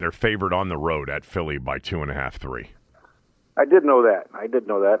know that? They're favored on the road at Philly by 2.5, 3. I did know that,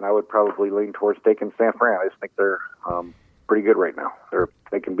 and I would probably lean towards taking San Fran. I just think they're pretty good right now.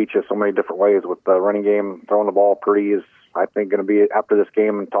 They can beat you so many different ways with the running game, throwing the ball. Purdy is, I think, going to be after this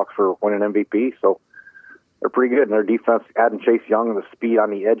game and talks for winning MVP. So they're pretty good. And their defense, adding Chase Young, the speed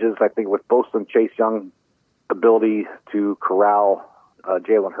on the edges, I think with both and Chase Young, ability to corral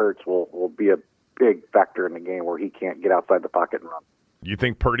Jalen Hurts will be a big factor in the game where he can't get outside the pocket and run. You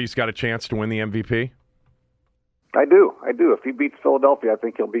think Purdy's got a chance to win the MVP? I do. If he beats Philadelphia, I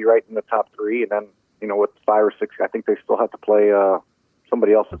think he'll be right in the top 3. And then, with 5 or 6, I think they still have to play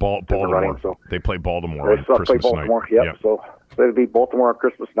somebody else. Baltimore. Running, so. They play Baltimore on Christmas Baltimore. Night. Yep. So they beat Baltimore on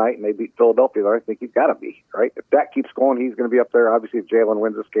Christmas night, and they beat Philadelphia. I think he's got to be, right? If that keeps going, he's going to be up there. Obviously, if Jalen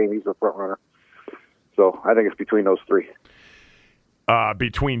wins this game, he's the front runner. So I think it's between those 3.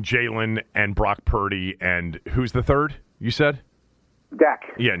 Between Jalen and Brock Purdy, and who's the third, you said? Dak.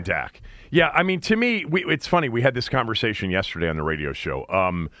 Yeah, and Dak. Yeah, I mean, to me, it's funny. We had this conversation yesterday on the radio show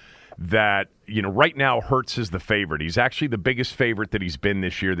that, right now Hurts is the favorite. He's actually the biggest favorite that he's been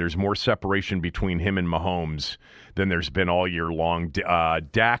this year. There's more separation between him and Mahomes than there's been all year long.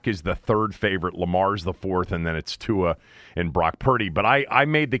 Dak is the third favorite. Lamar's the fourth, and then it's Tua and Brock Purdy. But I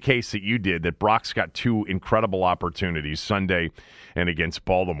made the case that you did, that Brock's got two incredible opportunities, Sunday and against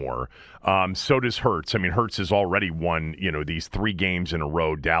Baltimore. So does Hurts. I mean, Hurts has already won, these 3 games in a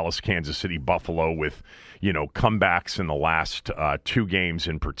row, Dallas, Kansas City, Buffalo, with, comebacks in the last 2 games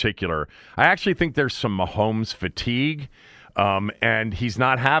in particular. I actually think there's some Mahomes fatigue. And he's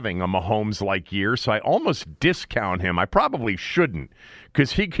not having a Mahomes-like year, so I almost discount him. I probably shouldn't,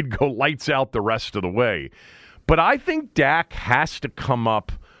 because he could go lights out the rest of the way. But I think Dak has to come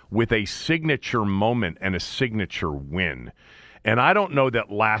up with a signature moment and a signature win. And I don't know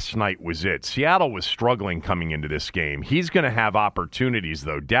that last night was it. Seattle was struggling coming into this game. He's going to have opportunities,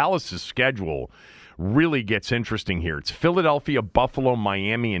 though. Dallas's schedule really gets interesting here. It's Philadelphia, Buffalo,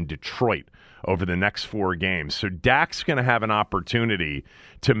 Miami, and Detroit over the next 4 games. So Dak's going to have an opportunity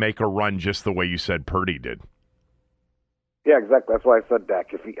to make a run just the way you said Purdy did. Yeah, exactly. That's why I said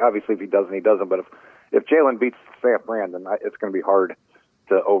Dak. If he doesn't, he doesn't. But if Jalen beats San Fran, then it's going to be hard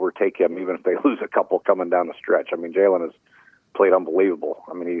to overtake him, even if they lose a couple coming down the stretch. I mean, Jalen has played unbelievable.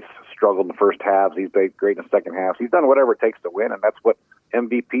 I mean, he's struggled in the first halves. He's played great in the second half. He's done whatever it takes to win, and that's what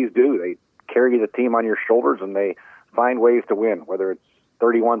MVPs do. They carry the team on your shoulders, and they find ways to win, whether it's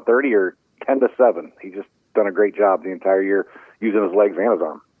 31-30 or 10-7. He's just done a great job the entire year using his legs and his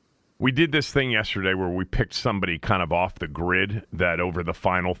arm. We did this thing yesterday where we picked somebody kind of off the grid that over the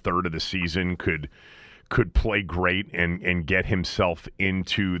final third of the season could play great and get himself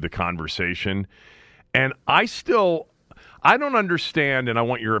into the conversation. And I don't understand, and I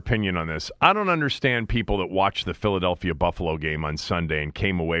want your opinion on this. I don't understand people that watched the Philadelphia-Buffalo game on Sunday and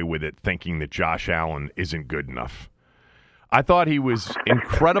came away with it thinking that Josh Allen isn't good enough. I thought he was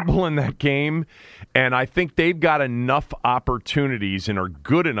incredible in that game, and I think they've got enough opportunities and are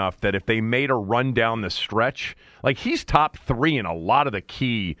good enough that if they made a run down the stretch, like he's top 3 in a lot of the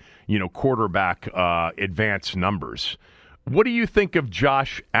key, quarterback advanced numbers. What do you think of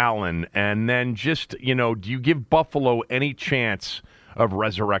Josh Allen? And then just, do you give Buffalo any chance of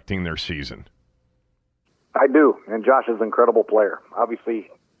resurrecting their season? I do, and Josh is an incredible player. Obviously,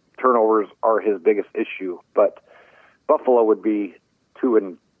 turnovers are his biggest issue, but Buffalo would be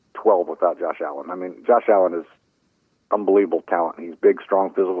 2-12 without Josh Allen. I mean, Josh Allen is unbelievable talent. He's big,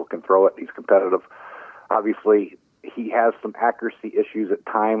 strong, physical, can throw it. He's competitive. Obviously, he has some accuracy issues at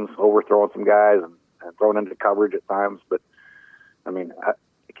times, overthrowing some guys and throwing into coverage at times. But, I mean,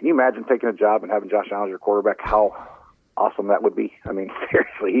 can you imagine taking a job and having Josh Allen as your quarterback? How awesome that would be. I mean,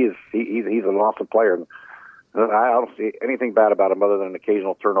 seriously, he's an awesome player. And I don't see anything bad about him other than an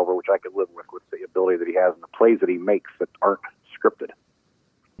occasional turnover, which I could live with the ability that he has and the plays that he makes that aren't scripted.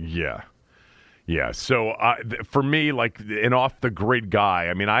 Yeah. Yeah. So for me, like an off-the-grid guy,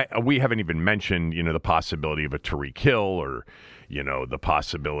 I mean, we haven't even mentioned, the possibility of a Tyreek Hill or, the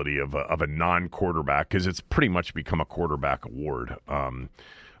possibility of a non-quarterback, because it's pretty much become a quarterback award.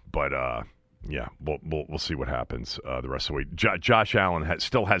 Yeah, we'll see what happens the rest of the week. Josh Allen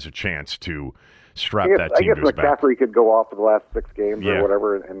still has a chance to strap that team to his back. I guess McCaffrey could go off for the last 6 games or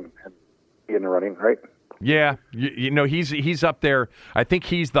whatever and be in the running, right? Yeah, he's up there. I think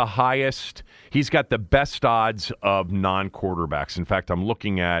he's the highest. He's got the best odds of non-quarterbacks. In fact, I'm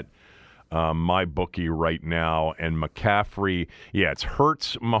looking at my bookie right now, and McCaffrey, it's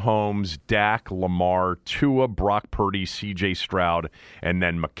Hurts, Mahomes, Dak, Lamar, Tua, Brock Purdy, C.J. Stroud, and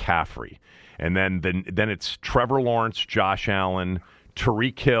then McCaffrey. And then it's Trevor Lawrence, Josh Allen,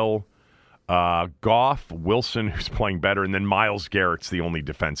 Tyreek Hill, Goff, Wilson, who's playing better, and then Myles Garrett's the only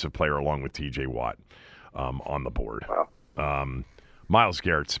defensive player along with T.J. Watt on the board. Wow. Myles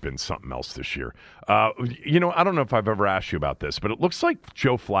Garrett's been something else this year. I don't know if I've ever asked you about this, but it looks like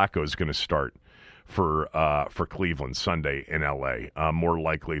Joe Flacco is going to start for Cleveland Sunday in L.A., more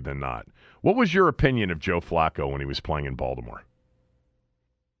likely than not. What was your opinion of Joe Flacco when he was playing in Baltimore?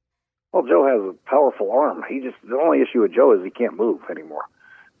 Well, Joe has a powerful arm. The only issue with Joe is he can't move anymore.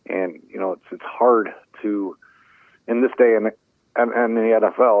 And, it's hard to, in this day and in the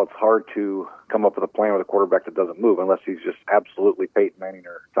NFL, it's hard to come up with a plan with a quarterback that doesn't move unless he's just absolutely Peyton Manning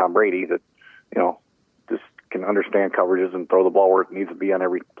or Tom Brady that, just can understand coverages and throw the ball where it needs to be on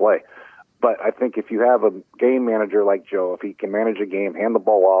every play. But I think if you have a game manager like Joe, if he can manage a game, hand the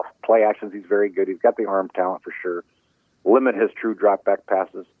ball off, play actions, he's very good. He's got the arm talent for sure. Limit his true drop back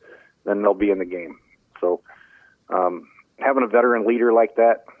passes, then they'll be in the game. So having a veteran leader like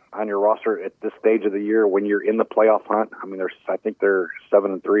that on your roster at this stage of the year when you're in the playoff hunt, I mean, I think they're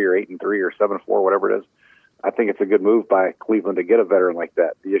 7-3 or 8-3 or 7-4, whatever it is. I think it's a good move by Cleveland to get a veteran like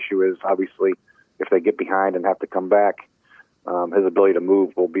that. The issue is, obviously, if they get behind and have to come back, his ability to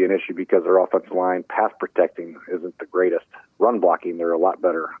move will be an issue because their offensive line pass protecting isn't the greatest. Run blocking, they're a lot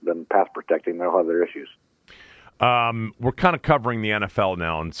better than pass protecting. They'll have their issues. We're kind of covering the NFL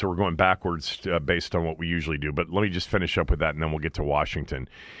now, and so we're going backwards based on what we usually do. But let me just finish up with that, and then we'll get to Washington.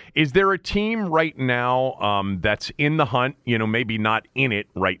 Is there a team right now that's in the hunt, maybe not in it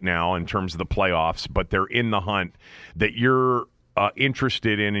right now in terms of the playoffs, but they're in the hunt that you're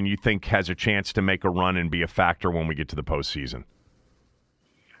interested in and you think has a chance to make a run and be a factor when we get to the postseason?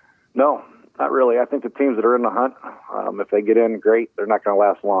 No, not really. I think the teams that are in the hunt, if they get in, great. They're not going to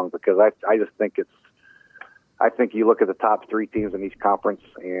last long because I just think I think you look at the top 3 teams in each conference,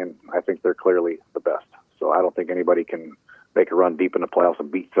 and I think they're clearly the best. So I don't think anybody can make a run deep in the playoffs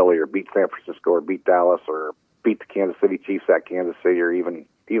and beat Philly or beat San Francisco or beat Dallas or beat the Kansas City Chiefs at Kansas City or even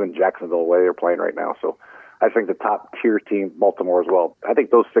Jacksonville the way they're playing right now. So I think the top-tier team, Baltimore as well. I think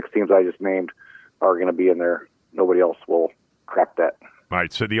those 6 teams I just named are going to be in there. Nobody else will crack that. All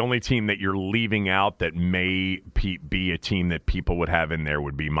right, so the only team that you're leaving out that may be a team that people would have in there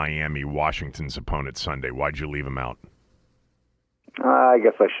would be Miami, Washington's opponent Sunday. Why'd you leave them out? I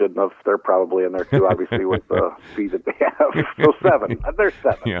guess I shouldn't have. They're probably in there too, obviously, with the speed that they have. So 7. They're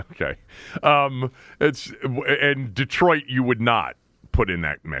 7. Yeah, okay. And Detroit you would not put in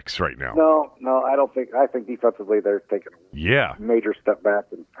that mix right now. No, I don't think. I think defensively they're taking a major step back,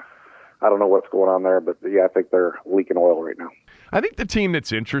 and I don't know what's going on there, but I think they're leaking oil right now. I think the team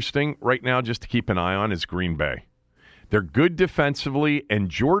that's interesting right now just to keep an eye on is Green Bay. They're good defensively, and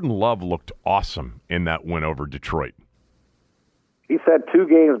Jordan Love looked awesome in that win over Detroit. He's had 2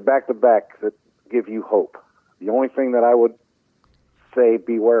 games back-to-back that give you hope. The only thing that I would say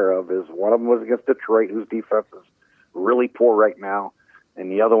beware of is one of them was against Detroit, whose defense is really poor right now,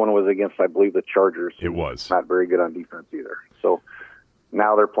 and the other one was against, I believe, the Chargers. It was. Not very good on defense either. So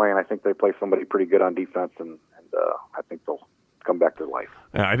now they're playing. I think they play somebody pretty good on defense, and I think they'll come back to life.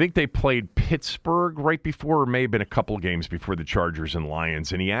 I think they played Pittsburgh right before, or may have been a couple games before the Chargers and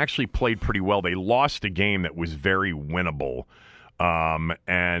Lions, and he actually played pretty well. They lost a game that was very winnable,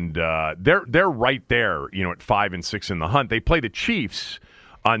 and they're right there, at 5 and 6 in the hunt. They play the Chiefs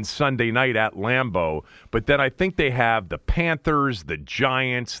on Sunday night at Lambeau, but then I think they have the Panthers, the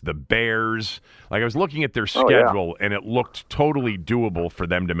Giants, the Bears. Like I was looking at their schedule, and it looked totally doable for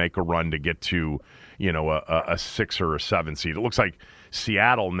them to make a run to get to, a 6 or a 7 seed. It looks like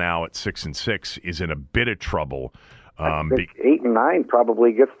Seattle now at 6 and 6 is in a bit of trouble. I think 8 and 9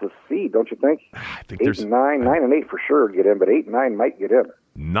 probably gets the seed, don't you think? I think 8 and 9 and 8 for sure get in, but 8 and 9 might get in.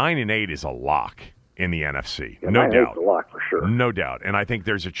 9 and 8 is a lock in the NFC. Yeah, no 9 and doubt. 8's a lock for sure. No doubt. And I think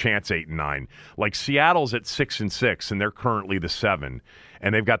there's a chance 8 and 9. Like Seattle's at 6 and 6, and they're currently the 7.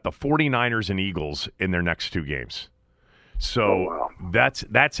 And they've got the 49ers and Eagles in their next 2 games. So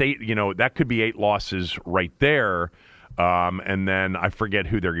that's 8, that could be 8 losses right there. And then I forget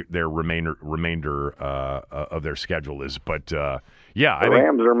who their remainder of their schedule is. But, the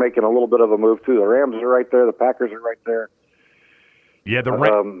Rams are making a little bit of a move, too. The Rams are right there. The Packers are right there. Yeah, the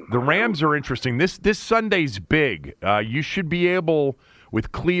Rams are interesting. This Sunday's big. You should be able,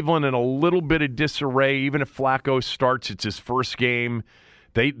 with Cleveland in a little bit of disarray, even if Flacco starts, it's his first game,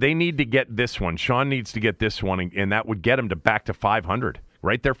 they need to get this one. Sean needs to get this one, and that would get him back to 500.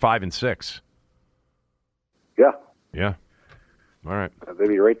 Right there, 5 and 6. Yeah. Yeah. All right. They'd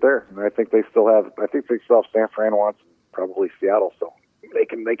be right there. And I think they still have San Fran once, probably Seattle, so they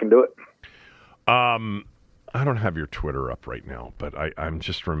can do it. I don't have your Twitter up right now, but I'm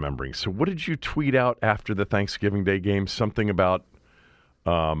just remembering. So what did you tweet out after the Thanksgiving Day game? Something about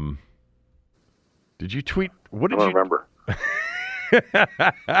did you tweet? What did you remember? I've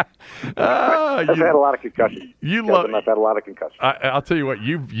had a lot of concussions. I've had a lot of concussions. I'll tell you what,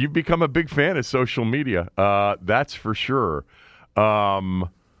 you've become a big fan of social media. That's for sure. I'm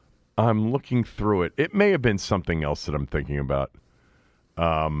looking through it. It may have been something else that I'm thinking about.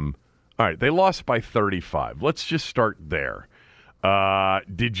 All right, they lost by 35. Let's just start there.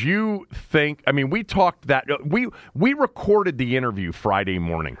 Did you think? I mean, we talked that we recorded the interview Friday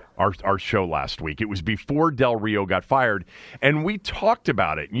morning, our show last week. It was before Del Rio got fired, and we talked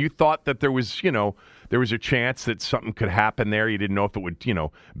about it. And you thought that there was a chance that something could happen there. You didn't know if it would,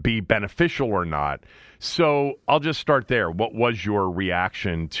 be beneficial or not. So I'll just start there. What was your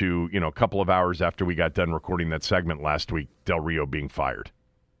reaction to, a couple of hours after we got done recording that segment last week, Del Rio being fired?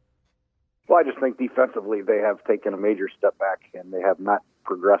 Well, I just think defensively they have taken a major step back, and they have not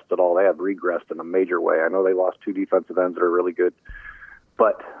progressed at all. They have regressed in a major way. I know they lost 2 defensive ends that are really good,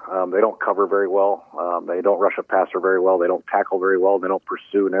 but they don't cover very well. They don't rush a passer very well. They don't tackle very well. They don't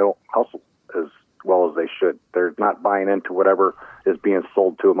pursue, and they don't hustle as well as they should. They're not buying into whatever is being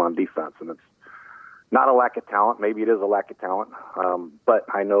sold to them on defense, and it's not a lack of talent. Maybe it is a lack of talent, but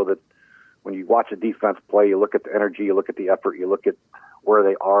I know that when you watch a defense play, you look at the energy, you look at the effort, you look at where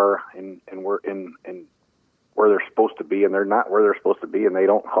they are and where they're supposed to be, and they're not where they're supposed to be, and they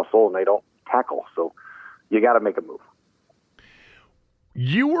don't hustle and they don't tackle. So you got to make a move.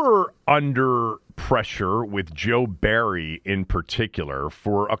 You were under pressure with Joe Barry in particular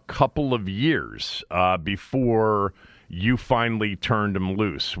for a couple of years before you finally turned him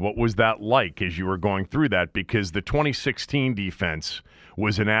loose. What was that like as you were going through that? Because the 2016 defense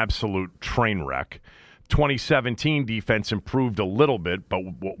was an absolute train wreck. 2017 defense improved a little bit, but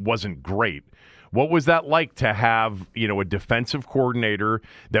wasn't great. What was that like to have, a defensive coordinator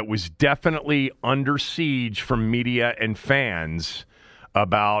that was definitely under siege from media and fans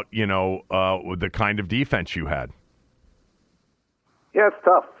about, the kind of defense you had? Yeah, it's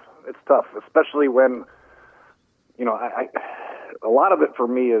tough. It's tough, especially when, a lot of it for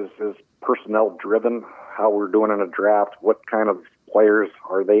me is personnel driven, how we're doing in a draft, what kind of players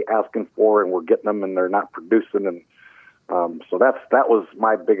are they asking for, and we're getting them and they're not producing. And so that was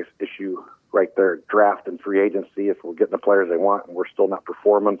my biggest issue right there, draft and free agency. If we're getting the players they want and we're still not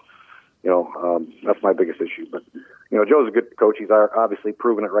performing, that's my biggest issue. But, Joe's a good coach. He's obviously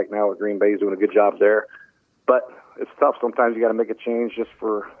proven it right now with Green Bay. He's doing a good job there. But it's tough. Sometimes you got to make a change just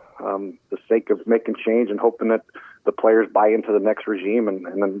for the sake of making change and hoping that the players buy into the next regime and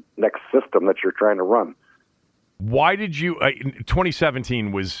the next system that you're trying to run. Why did you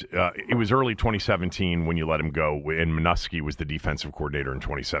 2017 was it was early 2017 when you let him go, and Minuski was the defensive coordinator in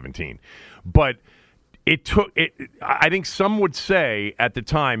 2017. But I think some would say at the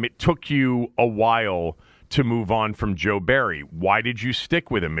time it took you a while to move on from Joe Barry. Why did you stick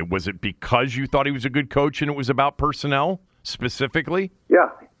with him? Was it because you thought he was a good coach and it was about personnel specifically?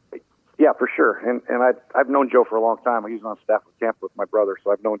 Yeah, for sure. And I've known Joe for a long time. He was on staff at camp with my brother,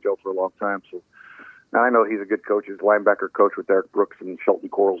 so I've known Joe for a long time. So now I know he's a good coach. He's a linebacker coach with Eric Brooks and Shelton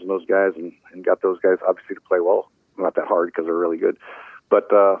Quarles and those guys, and got those guys obviously to play well. Not that hard because they're really good. But,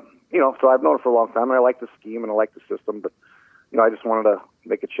 so I've known him for a long time, and I like the scheme and I like the system. But, I just wanted to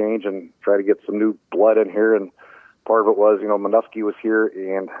make a change and try to get some new blood in here. And part of it was, Minuski was here,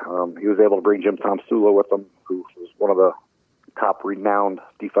 and he was able to bring Jim Tomsula with him, who was one of the top renowned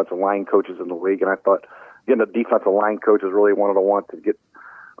defensive line coaches in the league. And I thought getting a defensive line coach is really one of the ones to get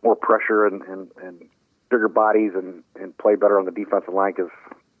more pressure and bigger bodies and play better on the defensive line.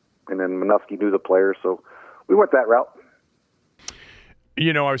 And then Minuski knew the players. So we went that route.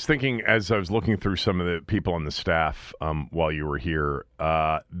 I was thinking as I was looking through some of the people on the staff while you were here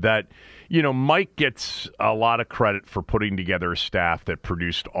that, Mike gets a lot of credit for putting together a staff that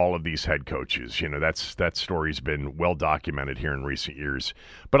produced all of these head coaches. That story's been well documented here in recent years.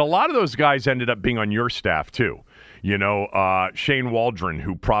 But a lot of those guys ended up being on your staff too. Shane Waldron,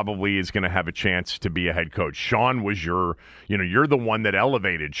 who probably is going to have a chance to be a head coach. Sean was you're the one that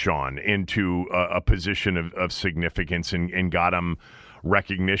elevated Sean into a position of significance and got him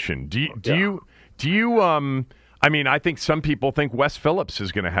recognition. I think some people think Wes Phillips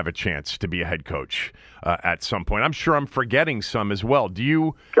is going to have a chance to be a head coach at some point. I'm sure I'm forgetting some as well.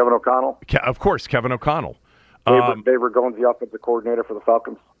 Kevin O'Connell? Of course, Kevin O'Connell. Dave Ragone's the offensive coordinator for the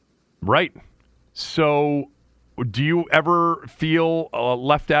Falcons. Right. So do you ever feel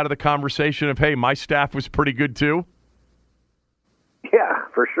left out of the conversation of, hey, my staff was pretty good too? Yeah,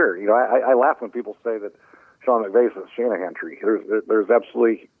 for sure. I laugh when people say that Sean McVay's a Shanahan tree. There's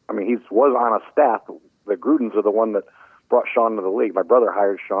absolutely, he was on a staff. The Grudens are the one that brought Sean to the league. My brother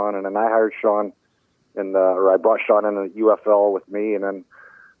hired Sean, and then I hired Sean, I brought Sean in the UFL with me, and then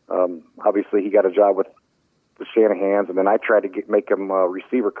obviously he got a job with the Shanahans, and then I tried to make him a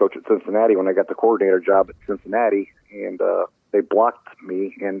receiver coach at Cincinnati when I got the coordinator job at Cincinnati, and they blocked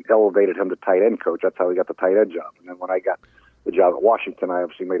me and elevated him to tight end coach. That's how he got the tight end job. And then when I got the job at Washington, I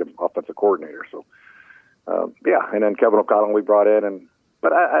obviously made him offensive coordinator. So, and then Kevin O'Connell we brought in,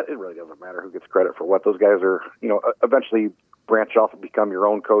 but it really doesn't matter who gets credit for what. Those guys are, eventually branch off and become your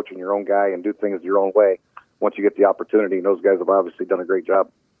own coach and your own guy and do things your own way once you get the opportunity. And those guys have obviously done a great job.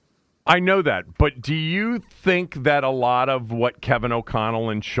 I know that, but do you think that a lot of what Kevin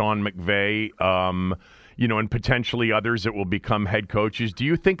O'Connell and Sean McVay, and potentially others that will become head coaches, do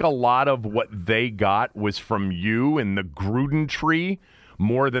you think a lot of what they got was from you and the Gruden tree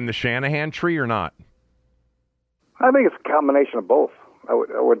more than the Shanahan tree, or not? I think it's a combination of both. I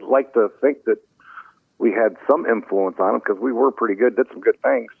would like to think that we had some influence on them because we were pretty good, did some good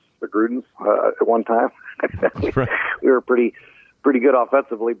things, the Grudens, at one time. We were pretty good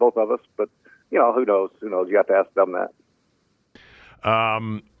offensively, both of us. But, who knows? You have to ask them that.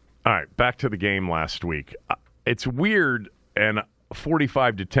 All right, back to the game last week. It's weird, and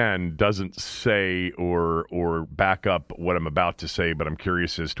 45-10 doesn't say or back up what I'm about to say, but I'm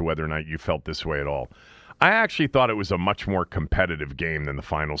curious as to whether or not you felt this way at all. I actually thought it was a much more competitive game than the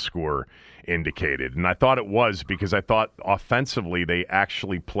final score indicated, and I thought it was because I thought offensively they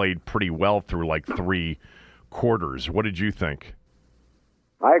actually played pretty well through like 3 quarters. What did you think?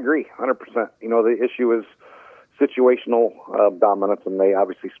 I agree, 100%. The issue is situational dominance, and they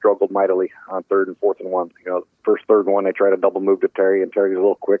obviously struggled mightily on 3rd and 4th and 1. First 3rd and 1, they try to double move to Terry, and Terry's a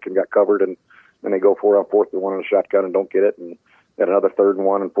little quick and got covered, and then they go for it on 4th and 1 in a shotgun and don't get it, and then another 3rd and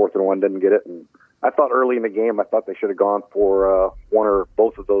 1 and 4th and 1 didn't get it. And I thought early in the game, I thought they should have gone for one or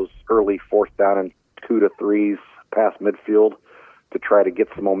both of those early 4th down and 2 to 3s past midfield to try to get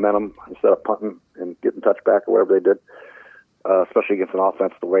some momentum instead of punting and getting touchback or whatever they did. Especially against an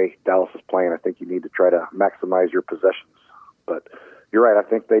offense the way Dallas is playing, I think you need to try to maximize your possessions. But you're right. I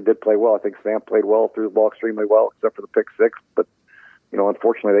think they did play well. I think Sam played well, threw the ball extremely well, except for the pick 6. But,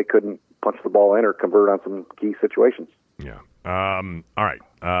 unfortunately, they couldn't punch the ball in or convert on some key situations. Yeah. All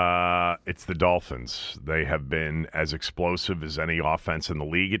right. It's the Dolphins. They have been as explosive as any offense in the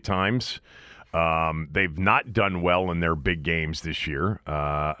league at times. They've not done well in their big games this year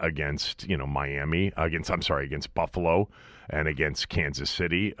against, Miami, against Buffalo and against Kansas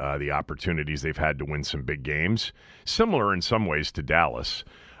City. The opportunities they've had to win some big games, similar in some ways to Dallas.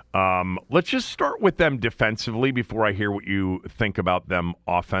 Let's just start with them defensively before I hear what you think about them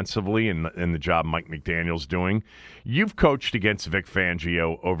offensively and the job Mike McDaniel's doing. You've coached against Vic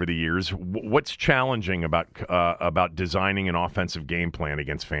Fangio over the years. What's challenging about designing an offensive game plan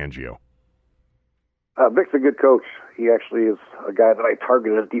against Fangio? Vic's a good coach. He actually is a guy that I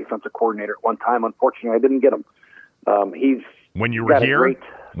targeted as defensive coordinator at one time. Unfortunately, I didn't get him. When you were here?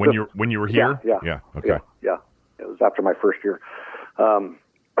 When you were here? Yeah. Okay. Yeah. It was after my first year.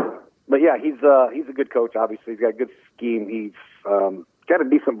 But yeah, he's a good coach. Obviously, he's got a good scheme. He's got a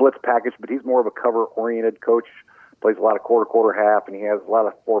decent blitz package, but he's more of a cover-oriented coach. Plays a lot of quarter, half, and he has a lot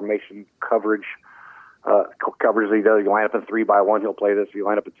of formation coverage. Coverage he does. You line up in 3-by-1, he'll play this. You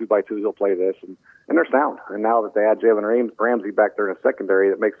line up in 2-by-2, he'll play this, and they're sound. And now that they add Jalen Ramsey back there in the secondary,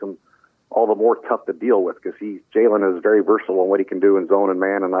 that makes him all the more tough to deal with because Jalen is very versatile in what he can do in zone and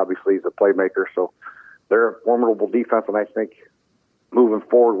man, and obviously he's a playmaker. So they're a formidable defense, and I think moving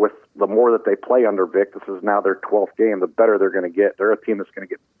forward with the more that they play under Vic, this is now their 12th game, the better they're going to get. They're a team that's going to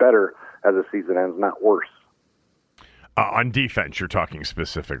get better as the season ends, not worse. On defense, you're talking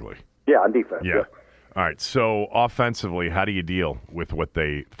specifically. Yeah, on defense. Yeah. All right. So offensively, how do you deal with what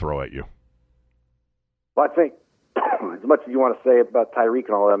they throw at you? Well, I think as much as you want to say about Tyreek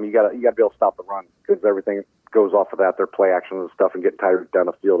and all of them, you got to be able to stop the run because everything goes off of that. Their play action and stuff, and getting Tyreek down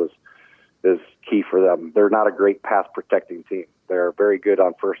the field is key for them. They're not a great pass protecting team. They're very good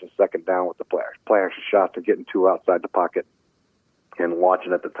on 1st and 2nd down with the play action shots and getting 2 outside the pocket and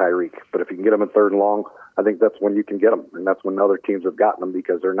launching at the Tyreek. But if you can get them in 3rd and long, I think that's when you can get them, and that's when other teams have gotten them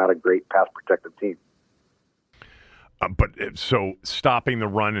because they're not a great pass protected team. But so stopping the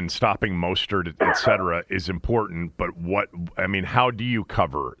run and stopping Mostert, et cetera, is important. But how do you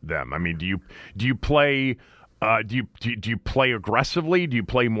cover them? I mean, do you play? Do you play aggressively? Do you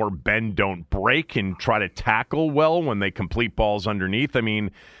play more bend, don't break, and try to tackle well when they complete balls underneath? I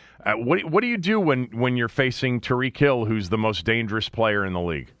mean, what do you do when you're facing Tyreek Hill, who's the most dangerous player in the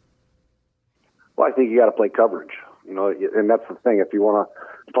league? Well, I think you got to play coverage, and that's the thing. If you want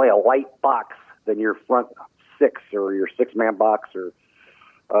to play a light box, then your front 6 or your 6-man box it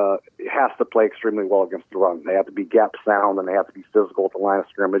has to play extremely well against the run. They have to be gap sound, and they have to be physical at the line of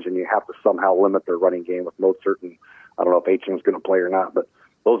scrimmage, and you have to somehow limit their running game with Mostert. And I don't know if H.M.'s going to play or not, but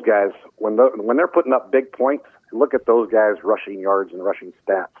those guys, when they're putting up big points, look at those guys' rushing yards and rushing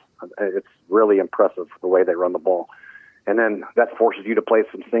stats. It's really impressive the way they run the ball. And then that forces you to play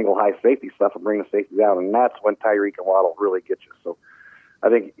some single high safety stuff and bring the safety down, and that's when Tyreek and Waddle really get you. So I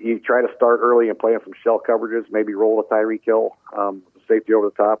think you try to start early and play some shell coverages, maybe roll a Tyreek Hill, safety over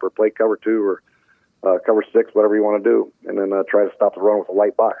the top, or play cover 2 or cover 6, whatever you want to do, and then try to stop the run with a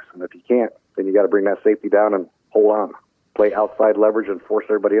light box. And if you can't, then you got to bring that safety down and hold on. Play outside leverage and force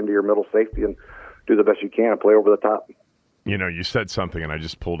everybody into your middle safety and do the best you can and play over the top. You said something, and I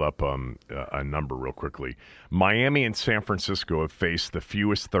just pulled up a number real quickly. Miami and San Francisco have faced the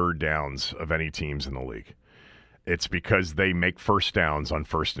fewest 3rd downs of any teams in the league. It's because they make 1st downs on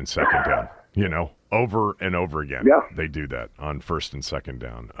 1st and 2nd down, over and over again. Yeah. They do that on 1st and 2nd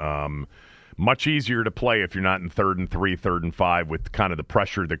down. Much easier to play if you're not in 3rd and 3, 3rd and 5 with kind of the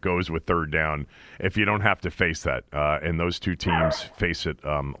pressure that goes with 3rd down if you don't have to face that. And those two teams face it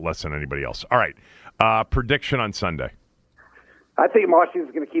less than anybody else. All right. Prediction on Sunday. I think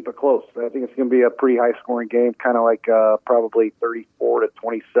Washington's going to keep it close. I think it's going to be a pretty high-scoring game, kind of like probably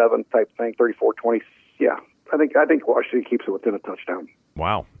 34-27 type thing, 34-20. Yeah, I think Washington keeps it within a touchdown.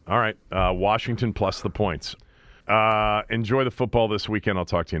 Wow. All right. Washington plus the points. Enjoy the football this weekend. I'll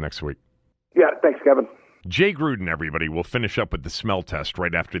talk to you next week. Yeah, thanks, Kevin. Jay Gruden, everybody. We'll finish up with the smell test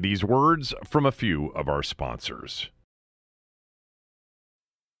right after these words from a few of our sponsors.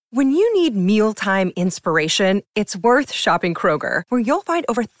 When you need mealtime inspiration, it's worth shopping Kroger, where you'll find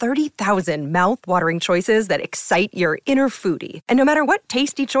over 30,000 mouth-watering choices that excite your inner foodie. And no matter what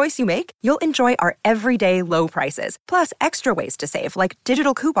tasty choice you make, you'll enjoy our everyday low prices, plus extra ways to save, like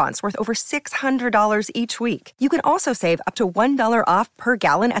digital coupons worth over $600 each week. You can also save up to $1 off per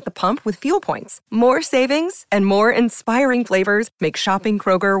gallon at the pump with fuel points. More savings and more inspiring flavors make shopping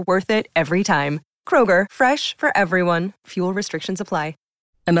Kroger worth it every time. Kroger, fresh for everyone. Fuel restrictions apply.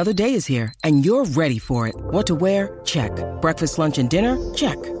 Another day is here, and you're ready for it. What to wear? Check. Breakfast, lunch, and dinner?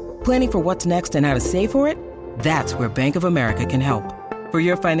 Check. Planning for what's next and how to save for it? That's where Bank of America can help. For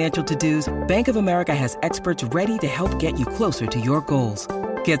your financial to-dos, Bank of America has experts ready to help get you closer to your goals.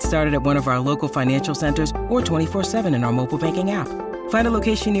 Get started at one of our local financial centers or 24/7 in our mobile banking app. Find a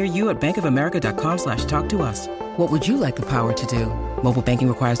location near you at bankofamerica.com/talktous. What would you like the power to do? Mobile banking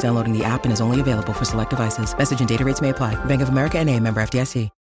requires downloading the app and is only available for select devices. Message and data rates may apply. Bank of America N.A., member FDIC.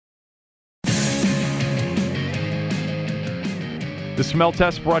 The smell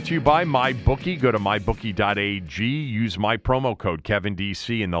test brought to you by MyBookie. Go to mybookie.ag. Use my promo code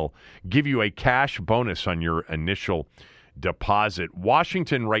KevinDC, and they'll give you a cash bonus on your initial deposit.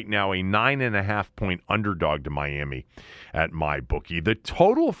 Washington right now a 9.5-point underdog to Miami at MyBookie. The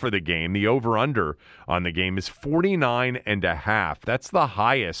total for the game, the over-under on the game, is 49.5. That's the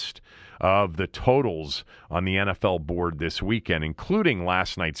highest of the totals on the NFL board this weekend, including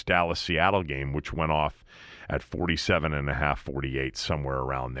last night's Dallas-Seattle game, which went off at 47.5, 48, somewhere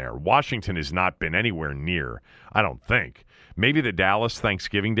around there. Washington has not been anywhere near, I don't think. Maybe the Dallas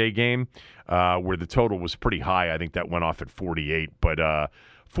Thanksgiving Day game, where the total was pretty high. I think that went off at 48. But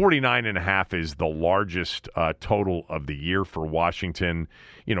 49.5 is the largest total of the year for Washington.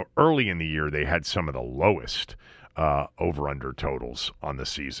 You know, early in the year, they had some of the lowest over-under totals on the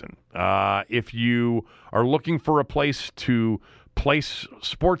season. If you are looking for a place to place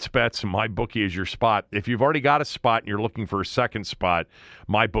sports bets, MyBookie is your spot. If you've already got a spot and you're looking for a second spot,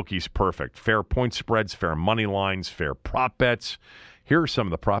 MyBookie's perfect. Fair point spreads, fair money lines, fair prop bets. Here are some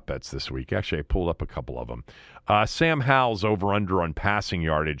of the prop bets this week. Actually, I pulled up a couple of them. Sam Howell's over-under on passing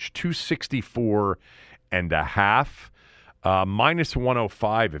yardage, 264.5. Minus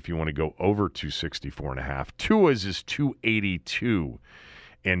 105 if you want to go over 264.5. Tua's is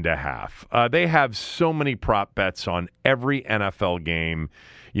 282.5. They have so many prop bets on every NFL game.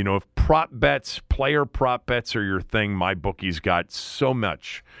 You know, if prop bets, player prop bets are your thing, MyBookie's got so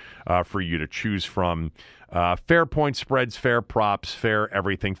much for you to choose from. Fair point spreads, fair props, fair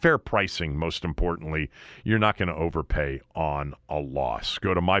everything, fair pricing, most importantly. You're not going to overpay on a loss.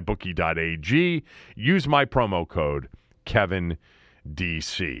 Go to mybookie.ag. Use my promo code,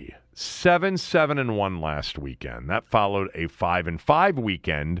 KevinDC. 7-7-1 last weekend. That followed a 5-5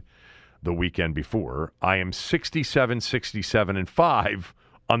 weekend the weekend before. I am 67-67-5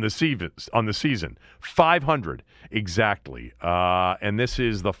 on the season. 500 exactly. And this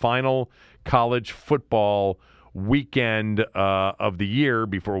is the final college football weekend of the year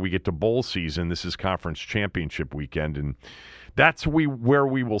before we get to bowl season. This is conference championship weekend, and that's where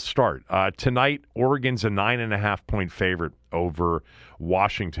we will start. Tonight, Oregon's a 9.5-point favorite over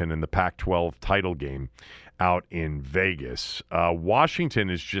Washington in the Pac-12 title game out in Vegas. Washington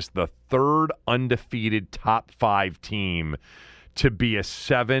is just the third undefeated top 5 team to be a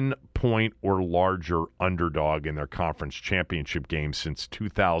 7-point or larger underdog in their conference championship game since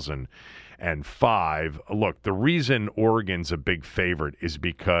 2005. Look, the reason Oregon's a big favorite is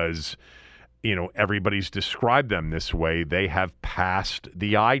because, you know, everybody's described them this way. They have passed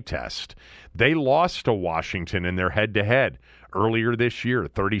the eye test. They lost to Washington in their head-to-head earlier this year,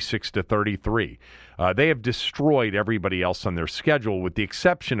 36-33. They have destroyed everybody else on their schedule, with the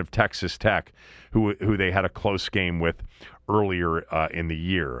exception of Texas Tech, who they had a close game with earlier in the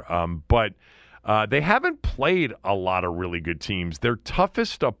year. But they haven't played a lot of really good teams. Their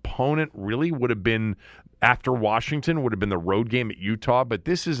toughest opponent really would have been, after Washington, would have been the road game at Utah, but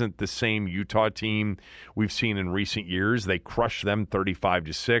this isn't the same Utah team we've seen in recent years. They crushed them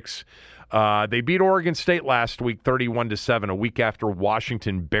 35-6. They beat Oregon State last week 31-7, a week after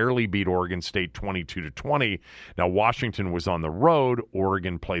Washington barely beat Oregon State 22-20. Now, Washington was on the road.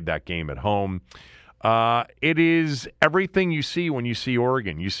 Oregon played that game at home. It is everything you see when you see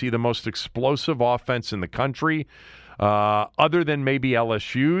Oregon. You see the most explosive offense in the country. other than maybe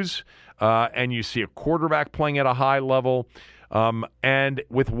LSU's, and you see a quarterback playing at a high level. And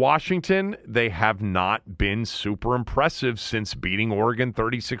with Washington, they have not been super impressive since beating Oregon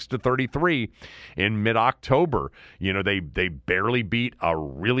 36-33 in mid-October. You know, they barely beat a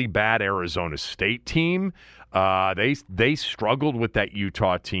really bad Arizona State team. They struggled with that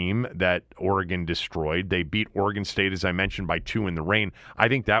Utah team that Oregon destroyed. They beat Oregon State, as I mentioned, by 2 in the rain. I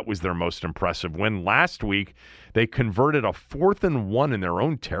think that was their most impressive win. Last week, they converted a 4th and 1 in their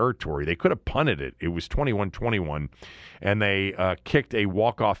own territory. They could have punted it. It was 21-21, and they kicked a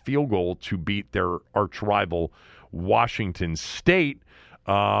walk-off field goal to beat their arch-rival Washington State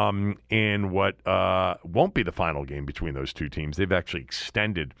in what won't be the final game between those two teams. They've actually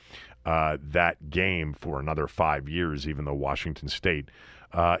extended that game for another 5 years, even though Washington State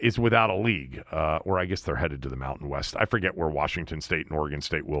is without a league, or I guess they're headed to the Mountain West. I forget where Washington State and Oregon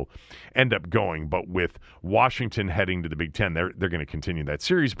State will end up going, but with Washington heading to the Big Ten, they're going to continue that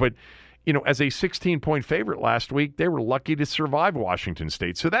series. But, you know, as a 16-point favorite last week, they were lucky to survive Washington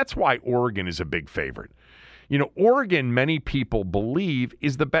State. So that's why Oregon is a big favorite. You know, Oregon, many people believe,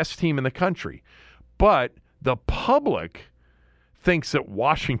 is the best team in the country, but the public thinks that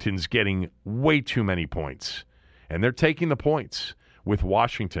Washington's getting way too many points, and they're taking the points with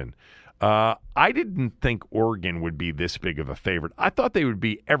Washington. I didn't think Oregon would be this big of a favorite. I thought they would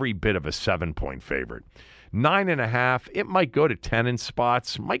be every bit of a 7-point favorite. 9.5, it might go to 10 in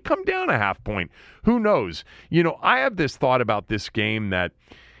spots, might come down a half point. Who knows? You know, I have this thought about this game that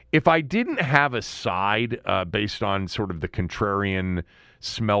if I didn't have a side based on sort of the contrarian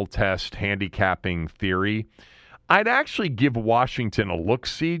smell test handicapping theory, I'd actually give Washington a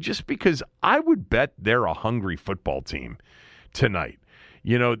look-see just because I would bet they're a hungry football team tonight.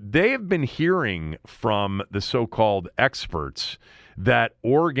 You know, they have been hearing from the so-called experts that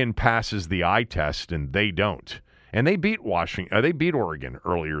Oregon passes the eye test and they don't. And they beat they beat Oregon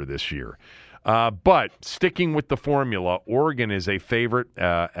earlier this year. But sticking with the formula, Oregon is a favorite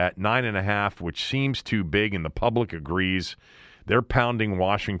at 9.5, which seems too big, and the public agrees. They're pounding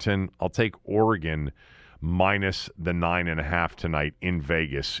Washington. I'll take Oregon minus the 9.5 tonight in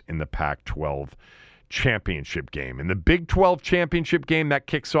Vegas in the Pac-12 championship game. In the Big 12 championship game, that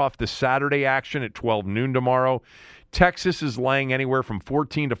kicks off the Saturday action at 12 noon tomorrow. Texas is laying anywhere from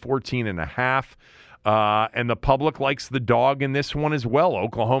 14 to 14.5. And the public likes the dog in this one as well,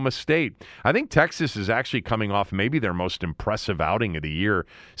 Oklahoma State. I think Texas is actually coming off maybe their most impressive outing of the year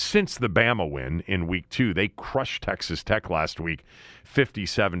since the Bama win in Week 2. They crushed Texas Tech last week,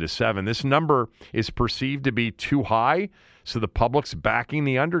 57-7. This number is perceived to be too high, so the public's backing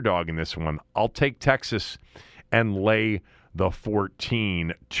the underdog in this one. I'll take Texas and lay the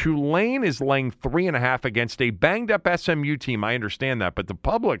 14. Tulane is laying 3.5 against a banged-up SMU team. I understand that, but the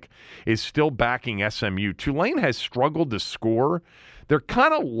public is still backing SMU. Tulane has struggled to score. They're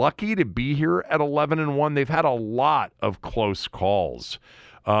kind of lucky to be here at 11-1. They've had a lot of close calls.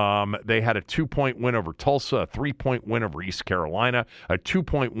 They had a 2-point win over Tulsa, a 3-point win over East Carolina, a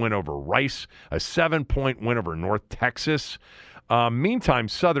 2-point win over Rice, a 7-point win over North Texas. Meantime,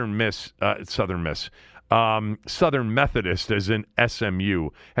 Southern Methodist, as in SMU,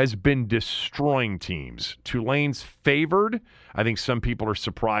 has been destroying teams. Tulane's favored. I think some people are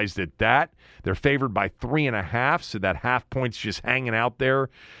surprised at that. They're favored by 3.5, so that half point's just hanging out there,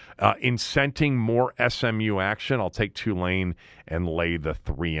 incenting more SMU action. I'll take Tulane and lay the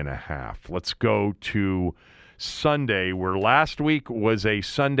 3.5. Let's go to Sunday, where last week was a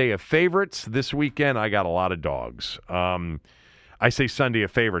Sunday of favorites. This weekend, I got a lot of dogs. I say Sunday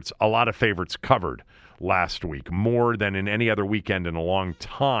of favorites. A lot of favorites covered last week, more than in any other weekend in a long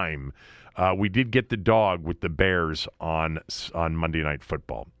time. We did get the dog with the Bears on Monday Night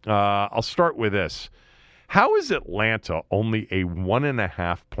Football. I'll start with this. How is Atlanta only a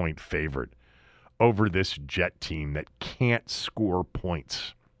 1.5-point favorite over this Jet team that can't score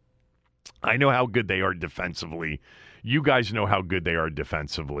points? I know how good they are defensively. You guys know how good they are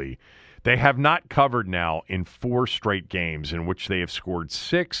defensively. They have not covered now in 4 straight games in which they have scored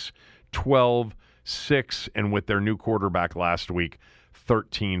 6, 12, 6, and with their new quarterback last week,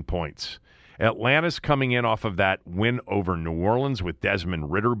 13 points. Atlanta's coming in off of that win over New Orleans with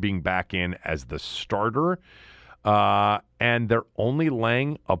Desmond Ridder being back in as the starter, and they're only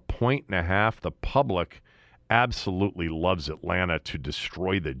laying 1.5. The public absolutely loves Atlanta to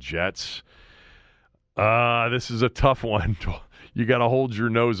destroy the Jets. This is a tough one. You got to hold your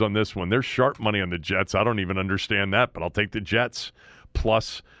nose on this one. There's sharp money on the Jets. I don't even understand that, but I'll take the Jets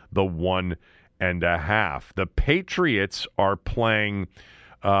plus the 1.5. The Patriots are playing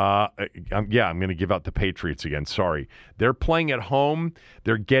I'm going to give out the Patriots again. Sorry. They're playing at home.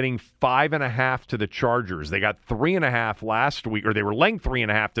 They're getting 5.5 to the Chargers. They got 3.5 last week, or they were laying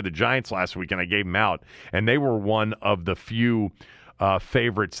 3.5 to the Giants last week, and I gave them out. And they were one of the few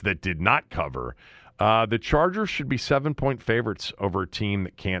favorites that did not cover. The Chargers should be 7-point favorites over a team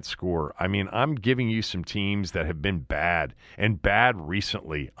that can't score. I mean, I'm giving you some teams that have been bad and bad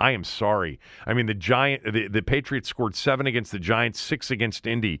recently. I am sorry. I mean, the Patriots scored 7 against the Giants, 6 against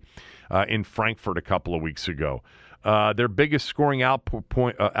Indy in Frankfurt a couple of weeks ago. Their biggest scoring output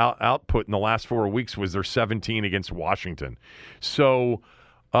in the last 4 weeks was their 17 against Washington. So,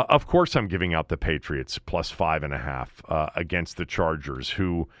 of course, I'm giving out the Patriots plus 5.5 against the Chargers,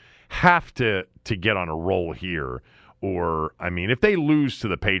 who have to get on a roll here. Or, I mean, if they lose to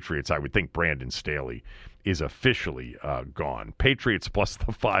the Patriots, I would think Brandon Staley is officially gone. Patriots plus the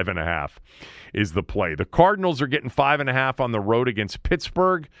 5.5 is the play. The Cardinals are getting 5.5 on the road against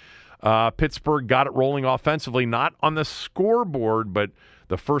Pittsburgh. Pittsburgh got it rolling offensively, not on the scoreboard, but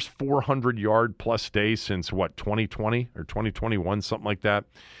the first 400-yard plus day since, 2020 or 2021, something like that.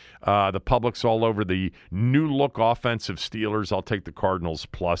 The public's all over the new-look offensive Steelers. I'll take the Cardinals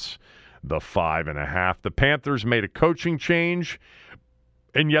plus the 5.5. The Panthers made a coaching change,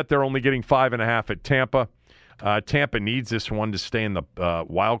 and yet they're only getting 5.5 at Tampa. Tampa needs this one to stay in the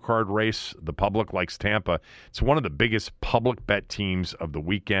wild card race. The public likes Tampa. It's one of the biggest public bet teams of the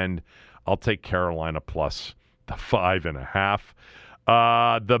weekend. I'll take Carolina plus the 5.5.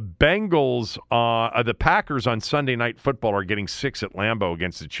 The Bengals, the Packers on Sunday Night Football are getting 6 at Lambeau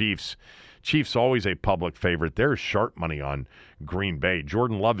against the Chiefs. Chiefs always a public favorite. There's sharp money on Green Bay.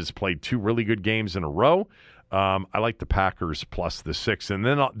 Jordan Love has played 2 really good games in a row. I like the Packers plus the 6. And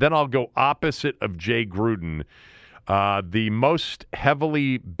then I'll go opposite of Jay Gruden. The most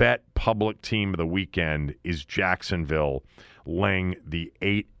heavily bet public team of the weekend is Jacksonville, laying the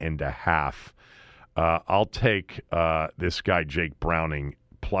 8.5. I'll take this guy, Jake Browning,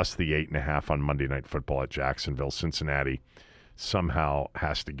 plus the 8.5 on Monday Night Football at Jacksonville. Cincinnati somehow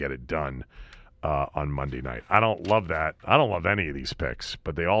has to get it done on Monday night. I don't love that. I don't love any of these picks,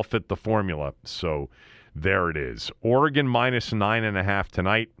 but they all fit the formula. So there it is. Oregon minus 9.5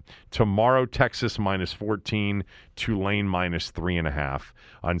 tonight. Tomorrow, Texas minus 14. Tulane minus 3.5.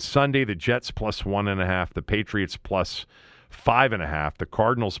 On Sunday, the Jets plus 1.5. The Patriots plus 5.5, the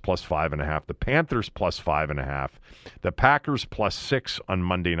Cardinals plus 5.5, the Panthers plus 5.5, the Packers plus 6 on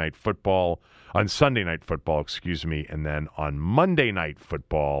Sunday Night Football, and then on Monday Night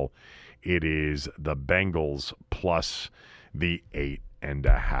Football, it is the Bengals plus the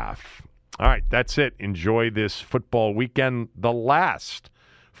 8.5. All right, that's it. Enjoy this football weekend, the last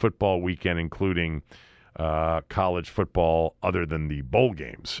football weekend, including college football other than the bowl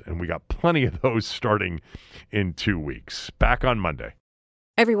games. And we got plenty of those starting in 2 weeks. Back on Monday.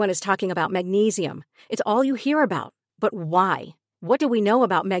 Everyone is talking about magnesium. It's all you hear about. But why? What do we know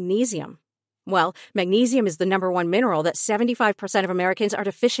about magnesium? Well, magnesium is the number one mineral that 75% of Americans are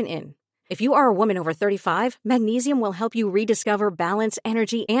deficient in. If you are a woman over 35, magnesium will help you rediscover balance,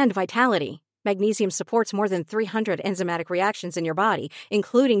 energy, and vitality. Magnesium supports more than 300 enzymatic reactions in your body,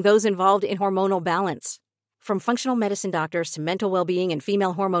 including those involved in hormonal balance. From functional medicine doctors to mental well-being and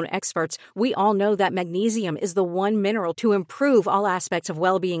female hormone experts, we all know that magnesium is the one mineral to improve all aspects of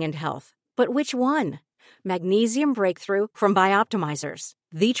well-being and health. But which one? Magnesium Breakthrough from Bioptimizers,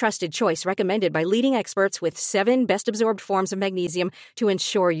 the trusted choice recommended by leading experts with 7 best-absorbed forms of magnesium to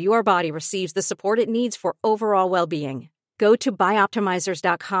ensure your body receives the support it needs for overall well-being. Go to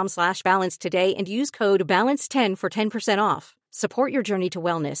bioptimizers.com/balance today and use code BALANCE10 for 10% off. Support your journey to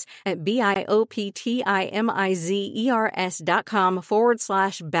wellness at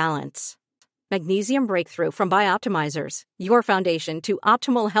bioptimizers.com/balance. Magnesium Breakthrough from Bioptimizers, your foundation to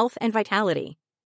optimal health and vitality.